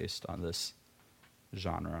out, at least, on this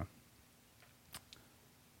genre.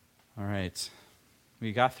 All right.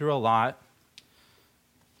 We got through a lot.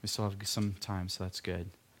 We still have some time, so that's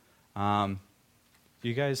good. Do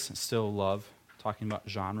you guys still love talking about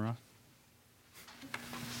genre?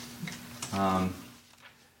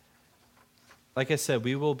 Like I said,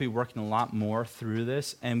 we will be working a lot more through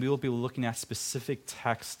this, and we will be looking at specific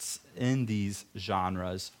texts in these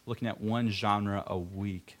genres, looking at one genre a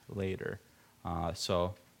week later.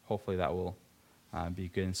 So hopefully that will be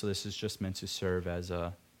good. And so this is just meant to serve as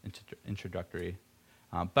an introductory.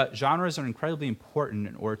 But genres are incredibly important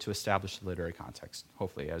in order to establish the literary context,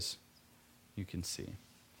 hopefully, as you can see.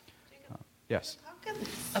 Yes?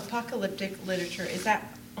 Apocalyptic literature, is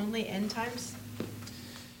that only end times?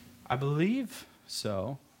 I believe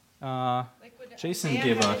so. Would Jason Isaiah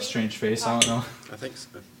gave have a anything strange to face. I don't know. I think so.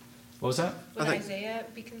 What was that? Would I think- Isaiah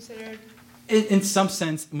be considered? In some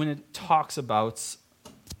sense, when it talks about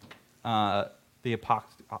the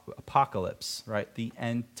apocalypse, right? The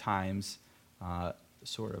end times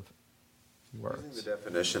sort of Using words. the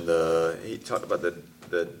definition, he talked about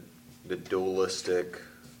the dualistic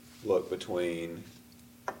look between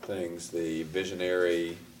things, the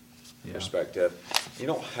visionary Yeah. perspective. You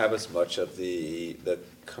don't have as much of the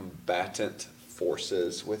combatant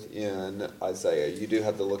forces within Isaiah. You do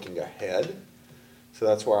have the looking ahead. So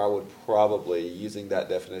that's where I would probably, using that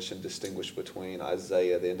definition, distinguish between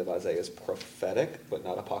Isaiah, the end of Isaiah is prophetic, but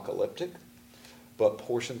not apocalyptic, but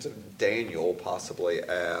portions of Daniel possibly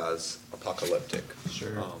as apocalyptic.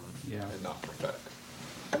 Sure. Yeah. And not prophetic.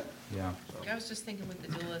 Yeah. I was just thinking with the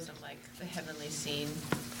dualism, like the heavenly scene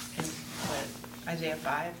in Isaiah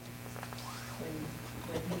 5,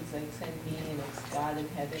 when he's like, send me and it's God in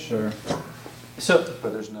heaven. Sure. So,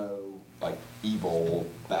 But there's no, like, evil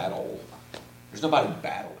battle. There's nobody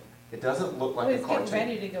battling. It doesn't look like a cartoon.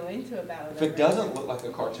 ready to go into a battle. If it doesn't look like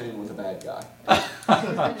a cartoon with a bad guy.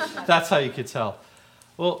 that's how you could tell.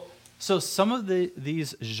 Well, so some of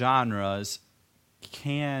these genres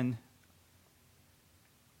can,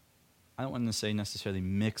 I don't want to say necessarily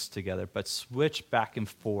mix together, but switch back and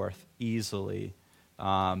forth easily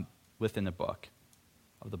within a book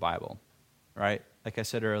of the Bible, right? Like I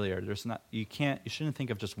said earlier, you shouldn't think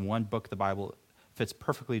of just one book of the Bible fits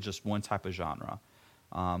perfectly just one type of genre.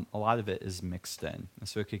 A lot of it is mixed in, and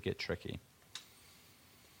so it could get tricky.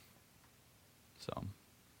 So,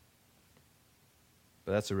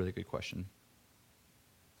 but that's a really good question.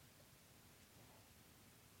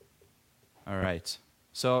 All right.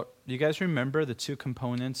 So, do you guys remember the two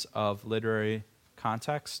components of literary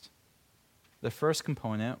context? The first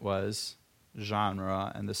component was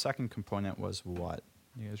genre, and the second component was what?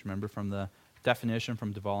 You guys remember from the definition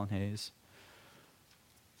from Duvall and Hayes?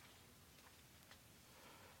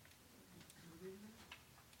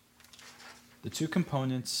 The two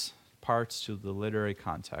components, parts to the literary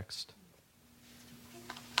context.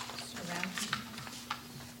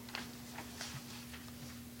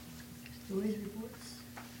 Stories, reports,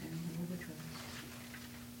 and overtures.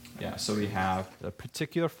 Yeah, so we have the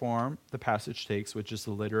particular form the passage takes, which is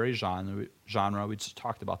the literary genre. We just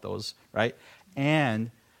talked about those, right?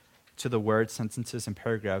 And to the words, sentences, and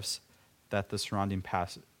paragraphs that the surrounding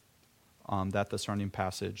passage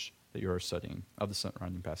that you are studying, of the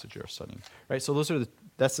surrounding passage you are studying, right? So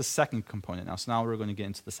that's the second component now. So now we're going to get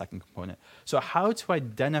into the second component. So how to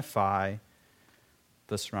identify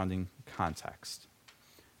the surrounding context.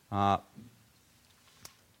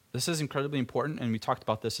 This is incredibly important, and we talked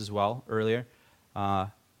about this as well earlier.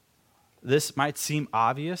 This might seem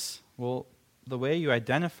obvious. Well, the way you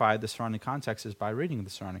identify the surrounding context is by reading the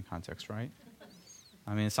surrounding context, right?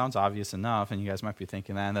 I mean, it sounds obvious enough, and you guys might be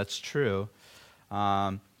thinking that, and that's true.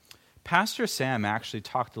 Pastor Sam actually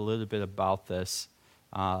talked a little bit about this,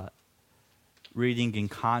 reading in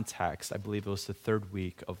context. I believe it was the third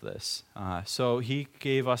week of this. So he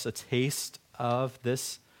gave us a taste of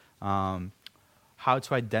this, how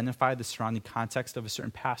to identify the surrounding context of a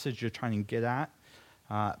certain passage you're trying to get at.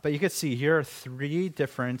 But you can see here are three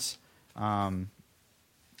different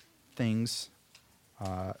things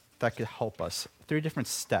that could help us. Three different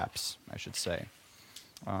steps, I should say.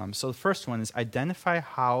 So the first one is identify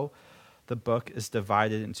how the book is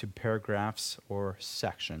divided into paragraphs or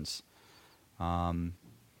sections.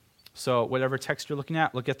 So whatever text you're looking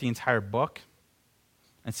at, look at the entire book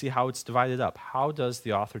and see how it's divided up. How does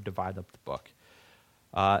the author divide up the book?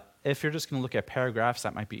 If you're just going to look at paragraphs,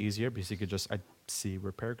 that might be easier because you could just see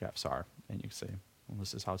where paragraphs are, and you can say, well,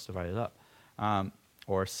 this is how it's divided up.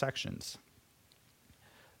 Or sections.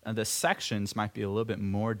 And the sections might be a little bit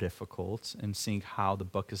more difficult in seeing how the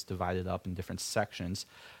book is divided up in different sections.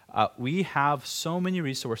 We have so many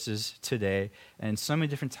resources today and so many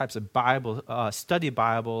different types of study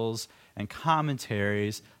Bibles and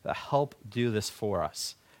commentaries that help do this for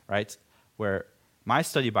us, right? Where my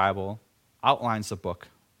study Bible outlines the book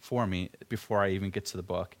for me before I even get to the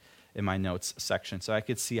book in my notes section, so I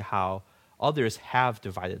could see how others have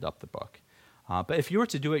divided up the book. But if you were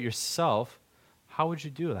to do it yourself, how would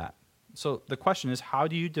you do that? So the question is, how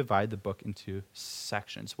do you divide the book into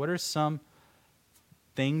sections? What are some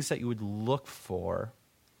things that you would look for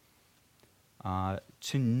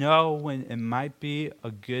to know when it might be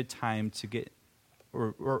a good time to get,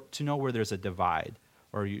 or to know where there's a divide,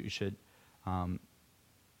 or you should,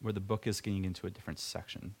 where the book is getting into a different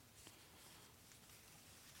section?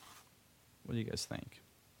 What do you guys think?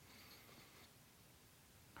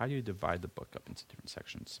 How do you divide the book up into different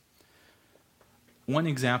sections? One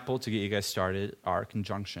example to get you guys started are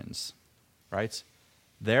conjunctions, right?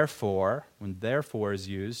 Therefore, when therefore is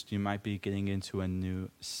used, you might be getting into a new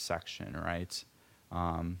section, right?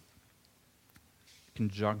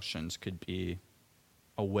 conjunctions could be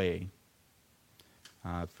a way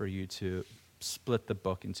for you to split the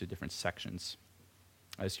book into different sections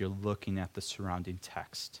as you're looking at the surrounding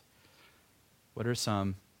text. What are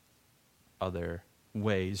some other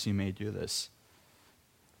ways you may do this?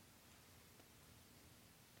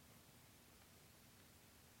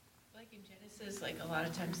 Like in Genesis, like a lot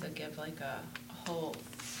of times they'll give like a whole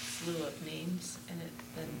slew of names, and it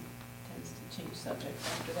then tends to change subjects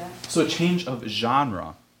after that. So a change of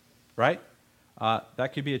genre, right?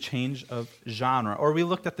 That could be a change of genre. Or we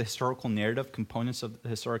looked at the historical narrative, components of the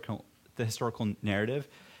historical narrative,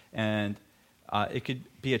 and it could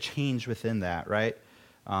be a change within that, right?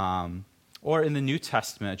 Or in the New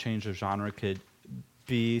Testament, a change of genre could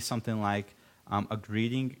be something like a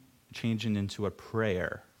greeting changing into a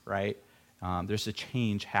prayer, right? There's a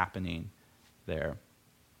change happening there.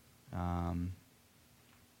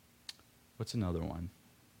 What's another one?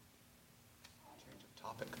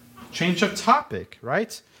 Change of topic,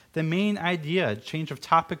 right? The main idea, change of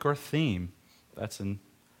topic or theme. That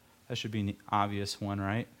should be an obvious one,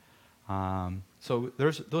 right? So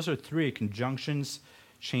those are three: conjunctions,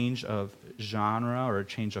 change of genre or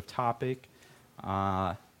change of topic.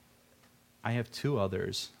 I have two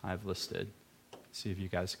others I've listed. See if you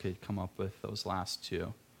guys could come up with those last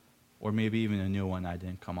two, or maybe even a new one I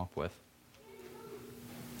didn't come up with.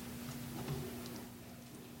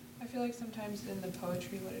 I feel like sometimes in the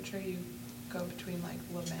poetry literature, you go between like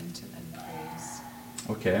lament and then praise.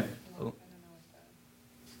 Okay. I don't know what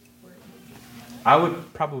the word would be. I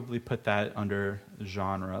would probably put that under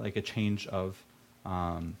genre, like a change of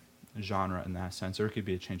genre in that sense, or it could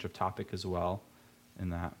be a change of topic as well in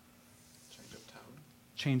that.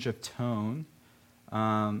 Change of tone.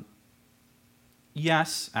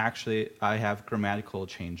 Yes, actually, I have grammatical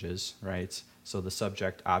changes, right? So the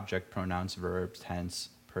subject, object, pronouns, verbs, tense,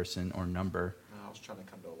 person, or number. I was trying to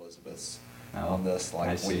come to Elizabeth's Oh, on this, I like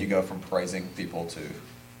when see. you go from praising people to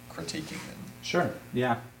critiquing them. Sure.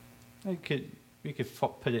 Yeah. We could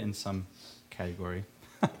put it in some category,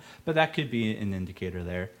 but that could be an indicator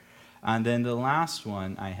there. And then the last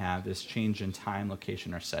one I have is change in time,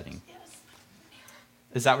 location, or setting.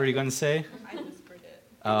 Is that what you're going to say? I whispered it.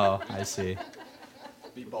 Oh, I see.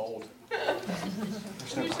 Be bold.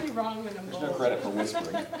 I'm usually wrong when I'm There's bold. no credit for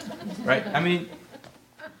whispering. Right? I mean,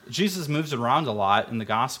 Jesus moves around a lot in the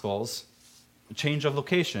Gospels. Change of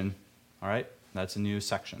location, all right? That's a new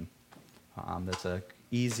section. That's an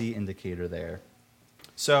easy indicator there.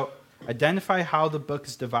 So identify how the book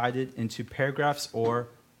is divided into paragraphs or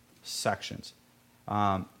sections.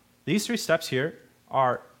 These three steps here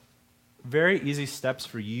are very easy steps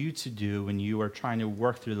for you to do when you are trying to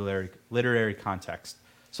work through the literary context.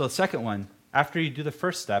 So the second one, after you do the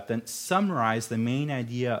first step, then summarize the main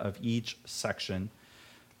idea of each section.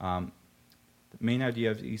 The main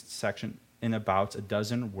idea of each section in about a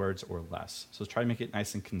dozen words or less. So try to make it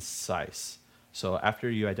nice and concise. So after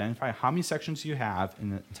you identify how many sections you have in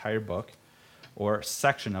the entire book or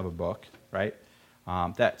section of a book, right,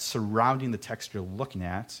 that's surrounding the text you're looking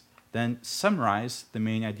at, then summarize the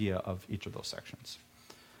main idea of each of those sections.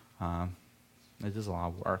 It is a lot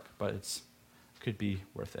of work, but it could be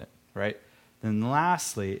worth it, right? Then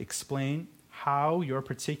lastly, explain how your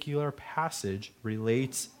particular passage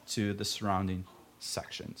relates to the surrounding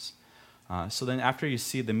sections. So then after you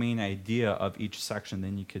see the main idea of each section,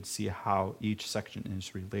 then you could see how each section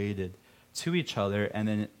is related to each other. And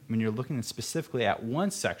then when you're looking specifically at one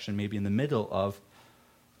section, maybe in the middle of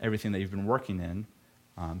everything that you've been working in,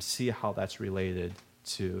 see how that's related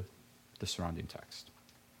to the surrounding text,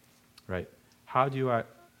 right?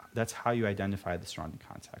 That's how you identify the surrounding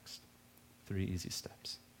context. 3 easy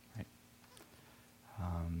steps, right?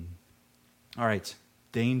 All right,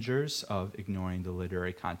 dangers of ignoring the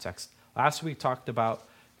literary context. Last week talked about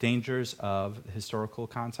dangers of the historical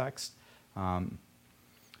context. Now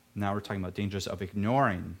we're talking about dangers of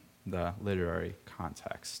ignoring the literary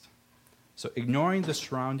context. So ignoring the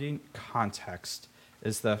surrounding context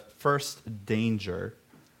is the first danger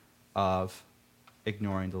of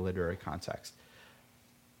ignoring the literary context.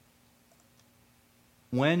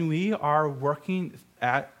 When we are working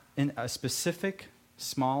in a specific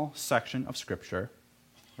small section of Scripture,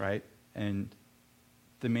 right, and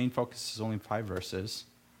the main focus is only 5 verses,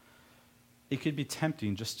 it could be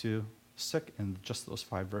tempting just to stick in just those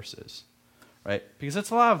 5 verses, right? Because it's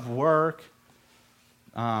a lot of work,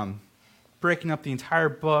 breaking up the entire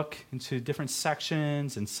book into different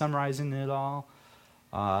sections and summarizing it all.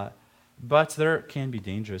 But there can be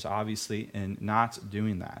dangers, obviously, in not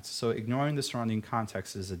doing that. So ignoring the surrounding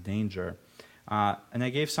context is a danger. And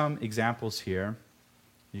I gave some examples here.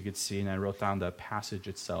 You could see, and I wrote down the passage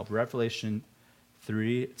itself. Revelation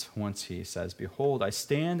 3:20 says, "Behold, I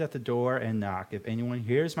stand at the door and knock. If anyone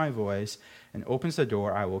hears my voice and opens the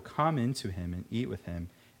door, I will come into him and eat with him,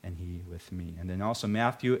 and he with me." And then also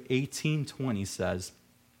Matthew 18:20 says,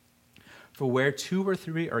 "For where 2 or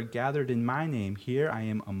 3 are gathered in my name, here I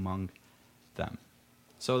am among them."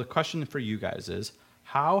 So the question for you guys is,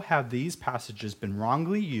 how have these passages been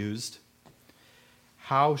wrongly used?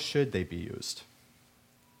 How should they be used?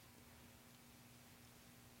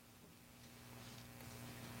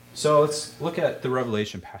 So let's look at the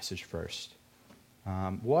Revelation passage first.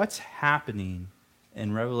 What's happening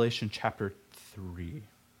in Revelation chapter 3?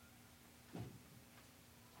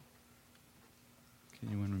 Can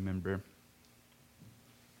anyone remember?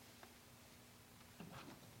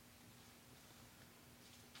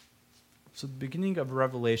 So the beginning of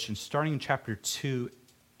Revelation, starting in chapter 2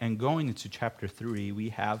 and going into chapter 3, we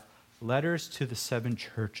have letters to the 7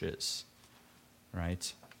 churches,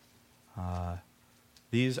 right?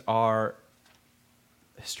 These are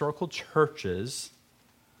historical churches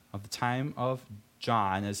of the time of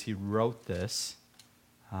John as he wrote this,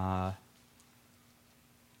 that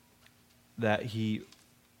he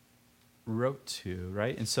wrote to,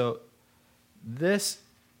 right? And so this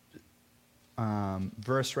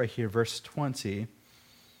verse right here, verse 20,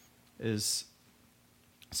 is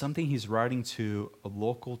something he's writing to a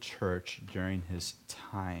local church during his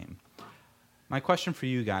time. My question for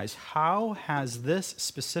you guys, how has this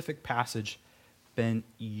specific passage been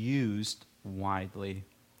used widely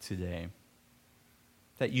today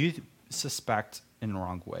that you suspect in the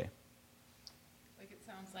wrong way? Like, it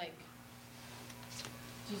sounds like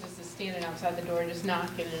Jesus is standing outside the door just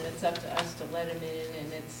knocking, and it's up to us to let him in,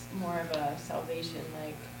 and it's more of a salvation,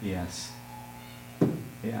 like. Yes.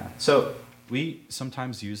 Yeah. So we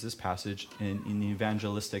sometimes use this passage in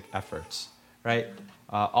evangelistic efforts, right?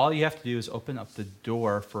 All you have to do is open up the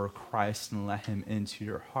door for Christ and let him into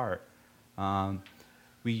your heart.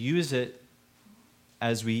 We use it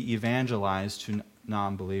as we evangelize to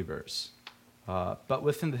non-believers. But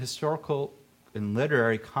within the historical and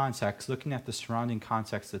literary context, looking at the surrounding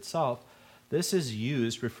context itself, this is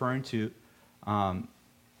used referring to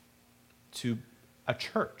a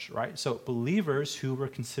church, right? So believers who were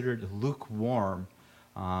considered lukewarm,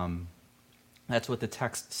 that's what the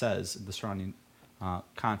text says in the surrounding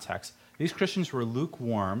context. These Christians were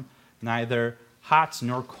lukewarm, neither hot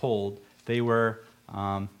nor cold. They were,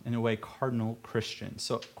 in a way, cardinal Christians.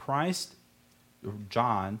 So Christ through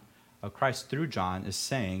John is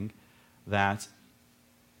saying that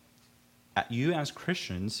you as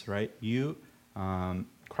Christians, right,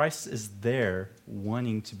 Christ is there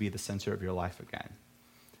wanting to be the center of your life again.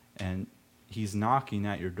 And he's knocking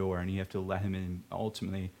at your door, and you have to let him in and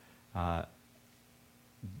ultimately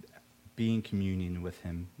be in communion with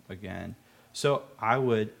him again. So I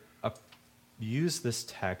would use this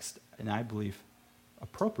text, and I believe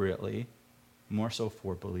appropriately, more so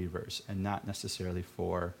for believers and not necessarily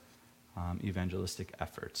for evangelistic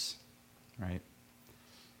efforts, right?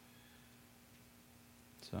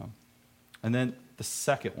 So, and then the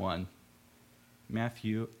second one,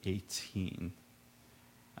 Matthew 18.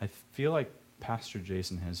 I feel like Pastor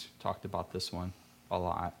Jason has talked about this one a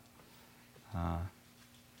lot.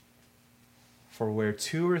 For where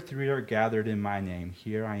 2 or 3 are gathered in my name,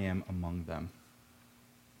 here I am among them.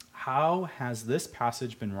 How has this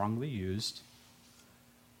passage been wrongly used?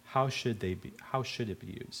 How should it be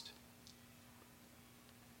used?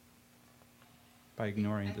 By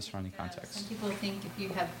ignoring the surrounding context. Some people think if you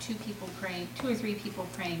have 2 or 3 people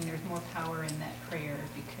praying, there's more power in that prayer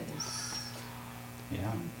because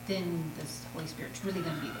then the Holy Spirit's really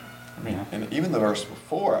going to be there. I mean, and even the verse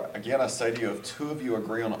before, again, I say to you, if 2 of you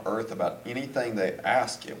agree on earth about anything they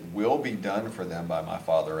ask, it will be done for them by my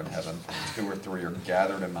Father in heaven. 2 or 3 are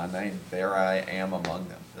gathered in my name, there I am among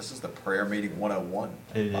them. This is the prayer meeting 101.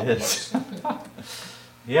 It is.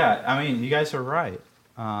 Yeah, I mean, you guys are right.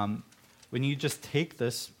 When you just take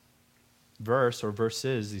this verse or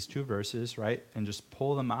verses, these 2 verses, right, and just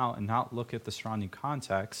pull them out and not look at the surrounding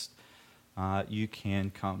context, you can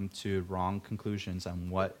come to wrong conclusions on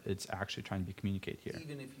what it's actually trying to be communicated here.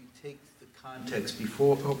 Even if you take the context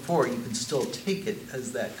before, you can still take it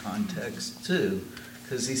as that context too,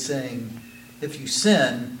 because he's saying, if you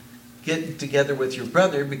sin, get together with your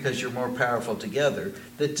brother because you're more powerful together.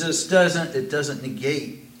 That just doesn't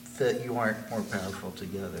negate that you aren't more powerful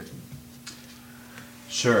together.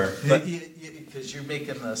 Sure. Because you're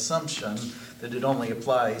making the assumption that it only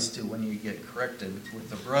applies to when you get corrected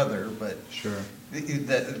with a brother, but sure,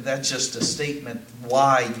 that's just a statement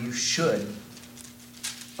why you should.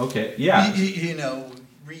 Okay. Yeah.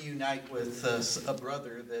 Reunite with a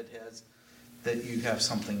brother that has that you have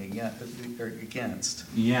something against.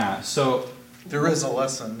 Yeah, so There is a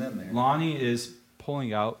lesson in there. Lonnie is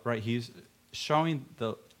pulling out, right? He's showing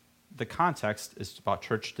the context is about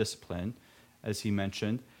church discipline, as he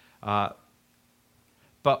mentioned. But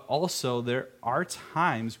also, there are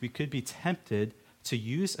times we could be tempted to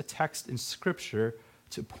use a text in Scripture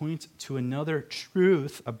to point to another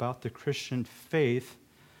truth about the Christian faith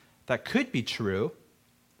that could be true,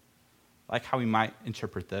 like how we might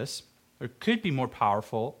interpret this. There could be more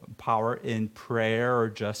power in prayer or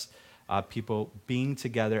just people being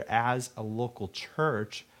together as a local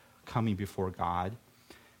church coming before God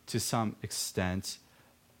to some extent.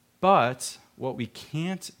 But what we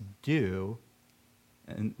can't do,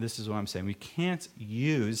 and this is what I'm saying, we can't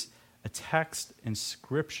use a text in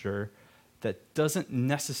Scripture that doesn't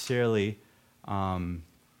necessarily come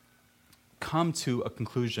to a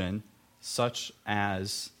conclusion such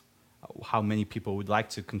as how many people would like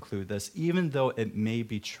to conclude this, even though it may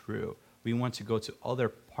be true. We want to go to other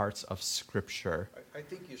parts of Scripture. I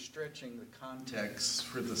think you're stretching the context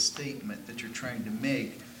for the statement that you're trying to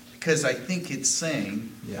make, because I think it's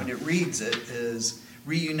saying, when it reads it, is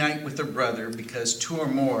reunite with a brother because two or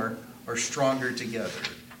more are stronger together.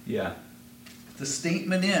 Yeah. The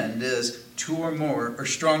statement end is two or more are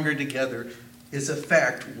stronger together is a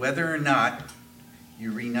fact whether or not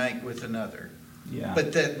you reunite with another. Yeah.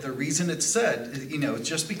 But the reason it's said,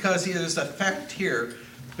 just because there's a fact here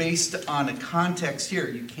based on a context here,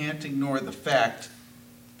 you can't ignore the fact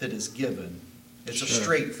that is given. It's a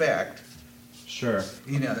straight fact. Sure.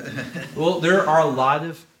 Well, there are a lot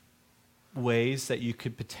of ways that you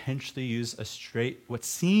could potentially use what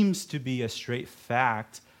seems to be a straight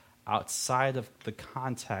fact outside of the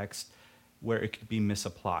context where it could be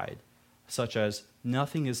misapplied, such as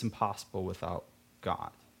nothing is impossible without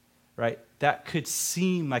God, right? That could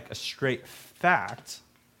seem like a straight fact,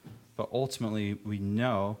 but ultimately we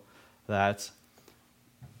know that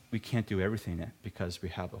we can't do everything in it because we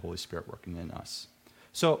have the Holy Spirit working in us.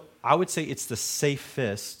 So I would say it's the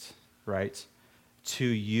safest, right, to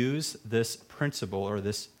use this principle or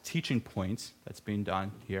this teaching point that's being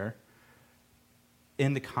done here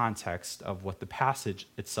in the context of what the passage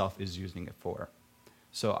itself is using it for.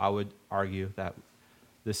 So I would argue that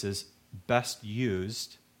this is best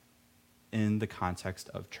used in the context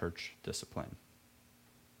of church discipline.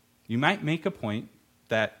 You might make a point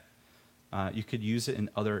that you could use it in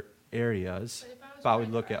other areas, but I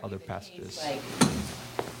would look at other passages. Like,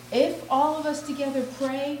 if all of us together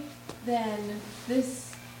pray, then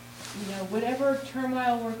this, whatever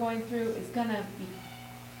turmoil we're going through is gonna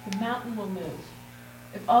be, the mountain will move.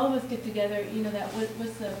 If all of us get together,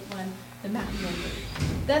 what's the one, the mountain will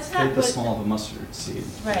move. That's not Take the small of a mustard seed.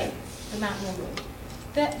 Right, the mountain will move.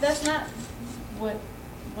 That's not what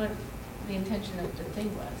the intention of the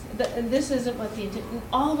thing was. And this isn't what the intention,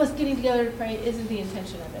 all of us getting together to pray isn't the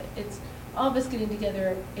intention of it. It's, all of us getting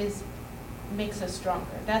together makes us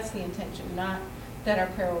stronger. That's the intention, not that our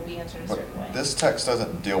prayer will be answered a certain way. This text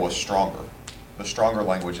doesn't deal with stronger. The stronger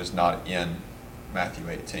language is not in Matthew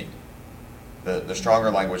 18. The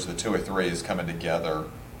stronger language, the two or three is coming together,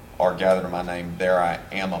 are gathered in my name, there I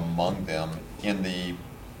am among them, in the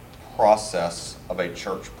process of a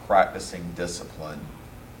church practicing discipline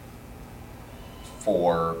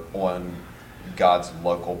on God's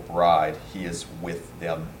local bride. He is with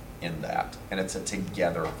them in that. And it's a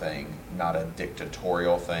together thing, not a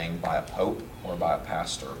dictatorial thing by a pope or by a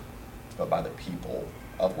pastor, but by the people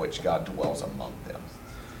of which God dwells among them.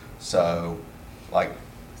 So,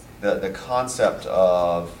 the concept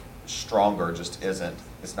of stronger just isn't,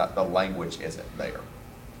 it's not, the language isn't there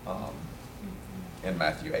in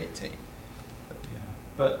Matthew 18. Yeah.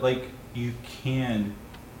 But you can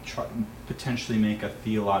potentially make a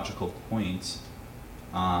theological point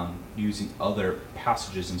using other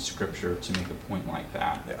passages in Scripture to make a point like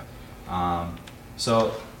that. Yeah.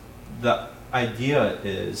 So the idea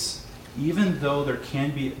is, even though there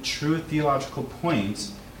can be a true theological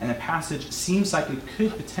point, and a passage seems like it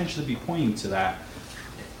could potentially be pointing to that,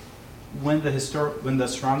 when the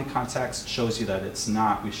surrounding context shows you that it's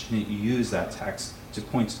not, we shouldn't use that text to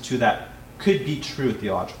point to that could be true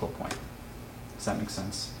theological point. Does that make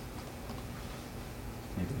sense?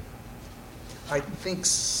 Maybe. I think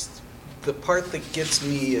the part that gets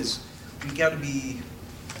me is we got to be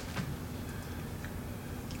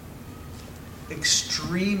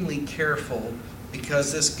extremely careful,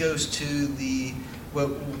 because this goes to the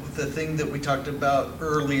thing that we talked about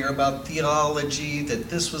earlier about theology, that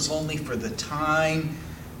this was only for the time.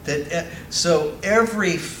 So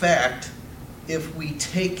every fact, if we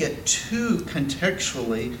take it too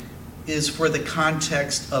contextually, is for the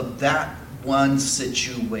context of that one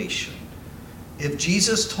situation. If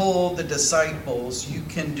Jesus told the disciples, you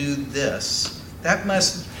can do this, that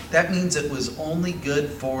means it was only good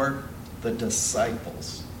for the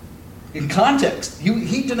disciples. In context,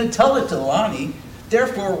 he didn't tell it to Lonnie,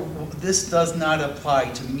 therefore this does not apply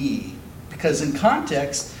to me. Because in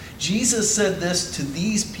context, Jesus said this to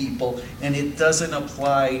these people, and it doesn't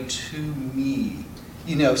apply to me.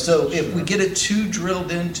 So if we get it too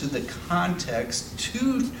drilled into the context,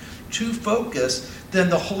 too focused, then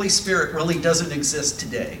the Holy Spirit really doesn't exist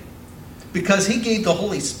today. Because he gave the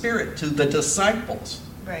Holy Spirit to the disciples,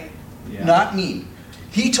 Right. Yeah. not me.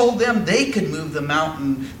 He told them they could move the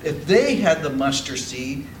mountain. If they had the mustard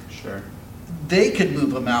seed, Sure. they could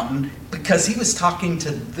move a mountain because he was talking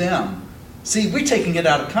to them. See, we're taking it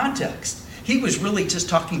out of context. He was really just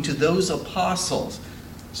talking to those apostles.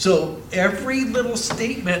 So every little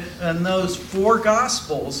statement in those 4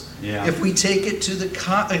 Gospels, Yeah. if we take it to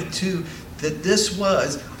that this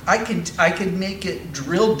was, I can make it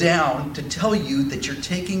drill down to tell you that you're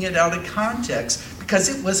taking it out of context because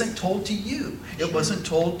it wasn't told to you. It wasn't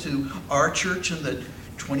told to our church in the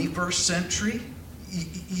 21st century.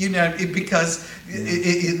 Because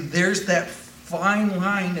there's that fine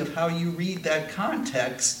line of how you read that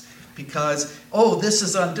context because, this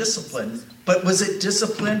is undisciplined. But was it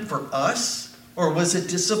discipline for us? Or was it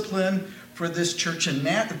discipline for this church in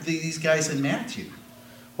these guys in Matthew?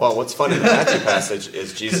 Well, what's funny in the Matthew passage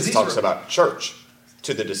is Jesus these talks were- about church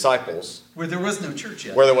to the disciples Where there was no church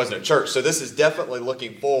yet. where there wasn't a church. So this is definitely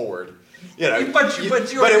looking forward. But you but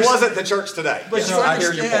it understand- wasn't the church today. But Yes, you I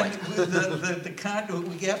hear your understand, point.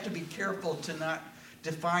 we have to be careful to not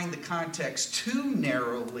define the context too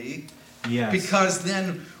narrowly. Yes. Because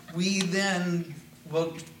then we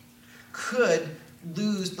could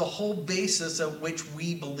lose the whole basis of which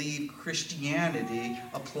we believe Christianity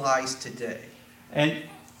applies today. And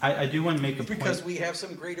I do want to make a point. Because we have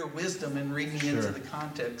some greater wisdom in reading into Sure. the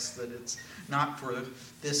context that it's not for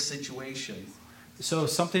this situation. So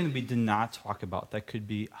something we did not talk about that could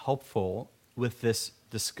be helpful with this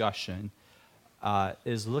discussion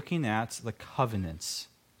is looking at the covenants,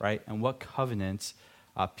 right? And what covenants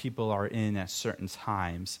people are in at certain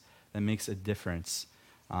times that makes a difference.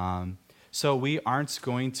 So we aren't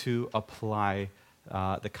going to apply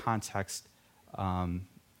the context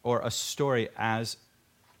or a story as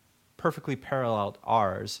perfectly paralleled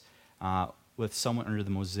ours with someone under the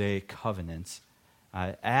Mosaic covenant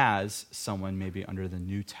as someone maybe under the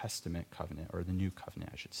New Testament covenant, or the New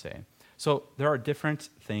Covenant, I should say. So there are different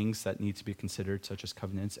things that need to be considered, such as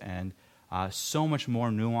covenants, and so much more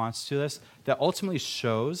nuance to this that ultimately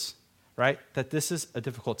shows, right, that this is a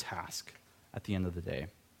difficult task at the end of the day,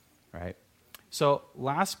 right? So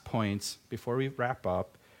last point before we wrap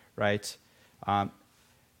up, right,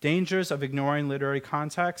 dangers of ignoring literary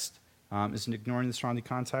context is ignoring the surrounding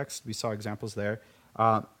context. We saw examples there.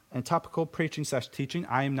 And topical preaching/teaching,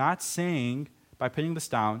 I am not saying, by putting this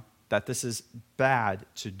down, that this is bad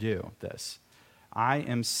to do this. I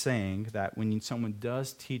am saying that when someone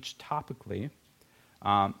does teach topically,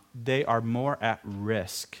 they are more at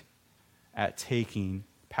risk at taking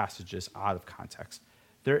passages out of context.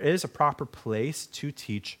 There is a proper place to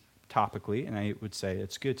teach topically, and I would say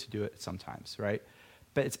it's good to do it sometimes, right?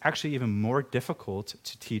 But it's actually even more difficult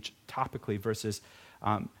to teach topically versus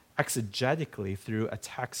exegetically through a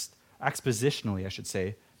text, expositionally, I should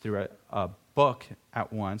say, through a book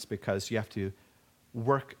at once, because you have to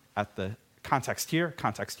work at the context here,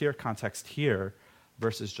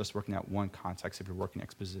 versus just working at one context if you're working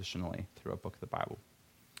expositionally through a book of the Bible.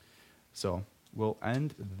 So we'll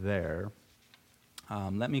end there.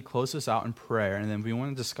 Let me close this out in prayer, and then if we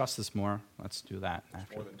want to discuss this more, let's do that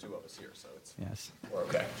after. More than 2 of us here, so Yes. we're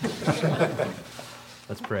okay.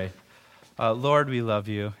 Let's pray. Lord, we love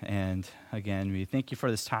you, and again, we thank you for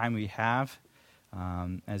this time we have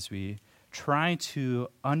as we try to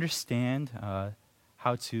understand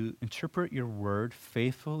how to interpret your word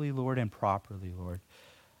faithfully, Lord, and properly, Lord.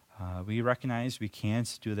 We recognize we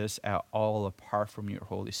can't do this at all apart from your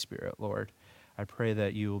Holy Spirit, Lord. I pray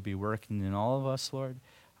that you will be working in all of us, Lord,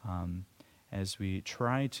 as we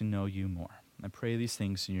try to know you more. I pray these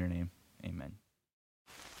things in your name. Amen.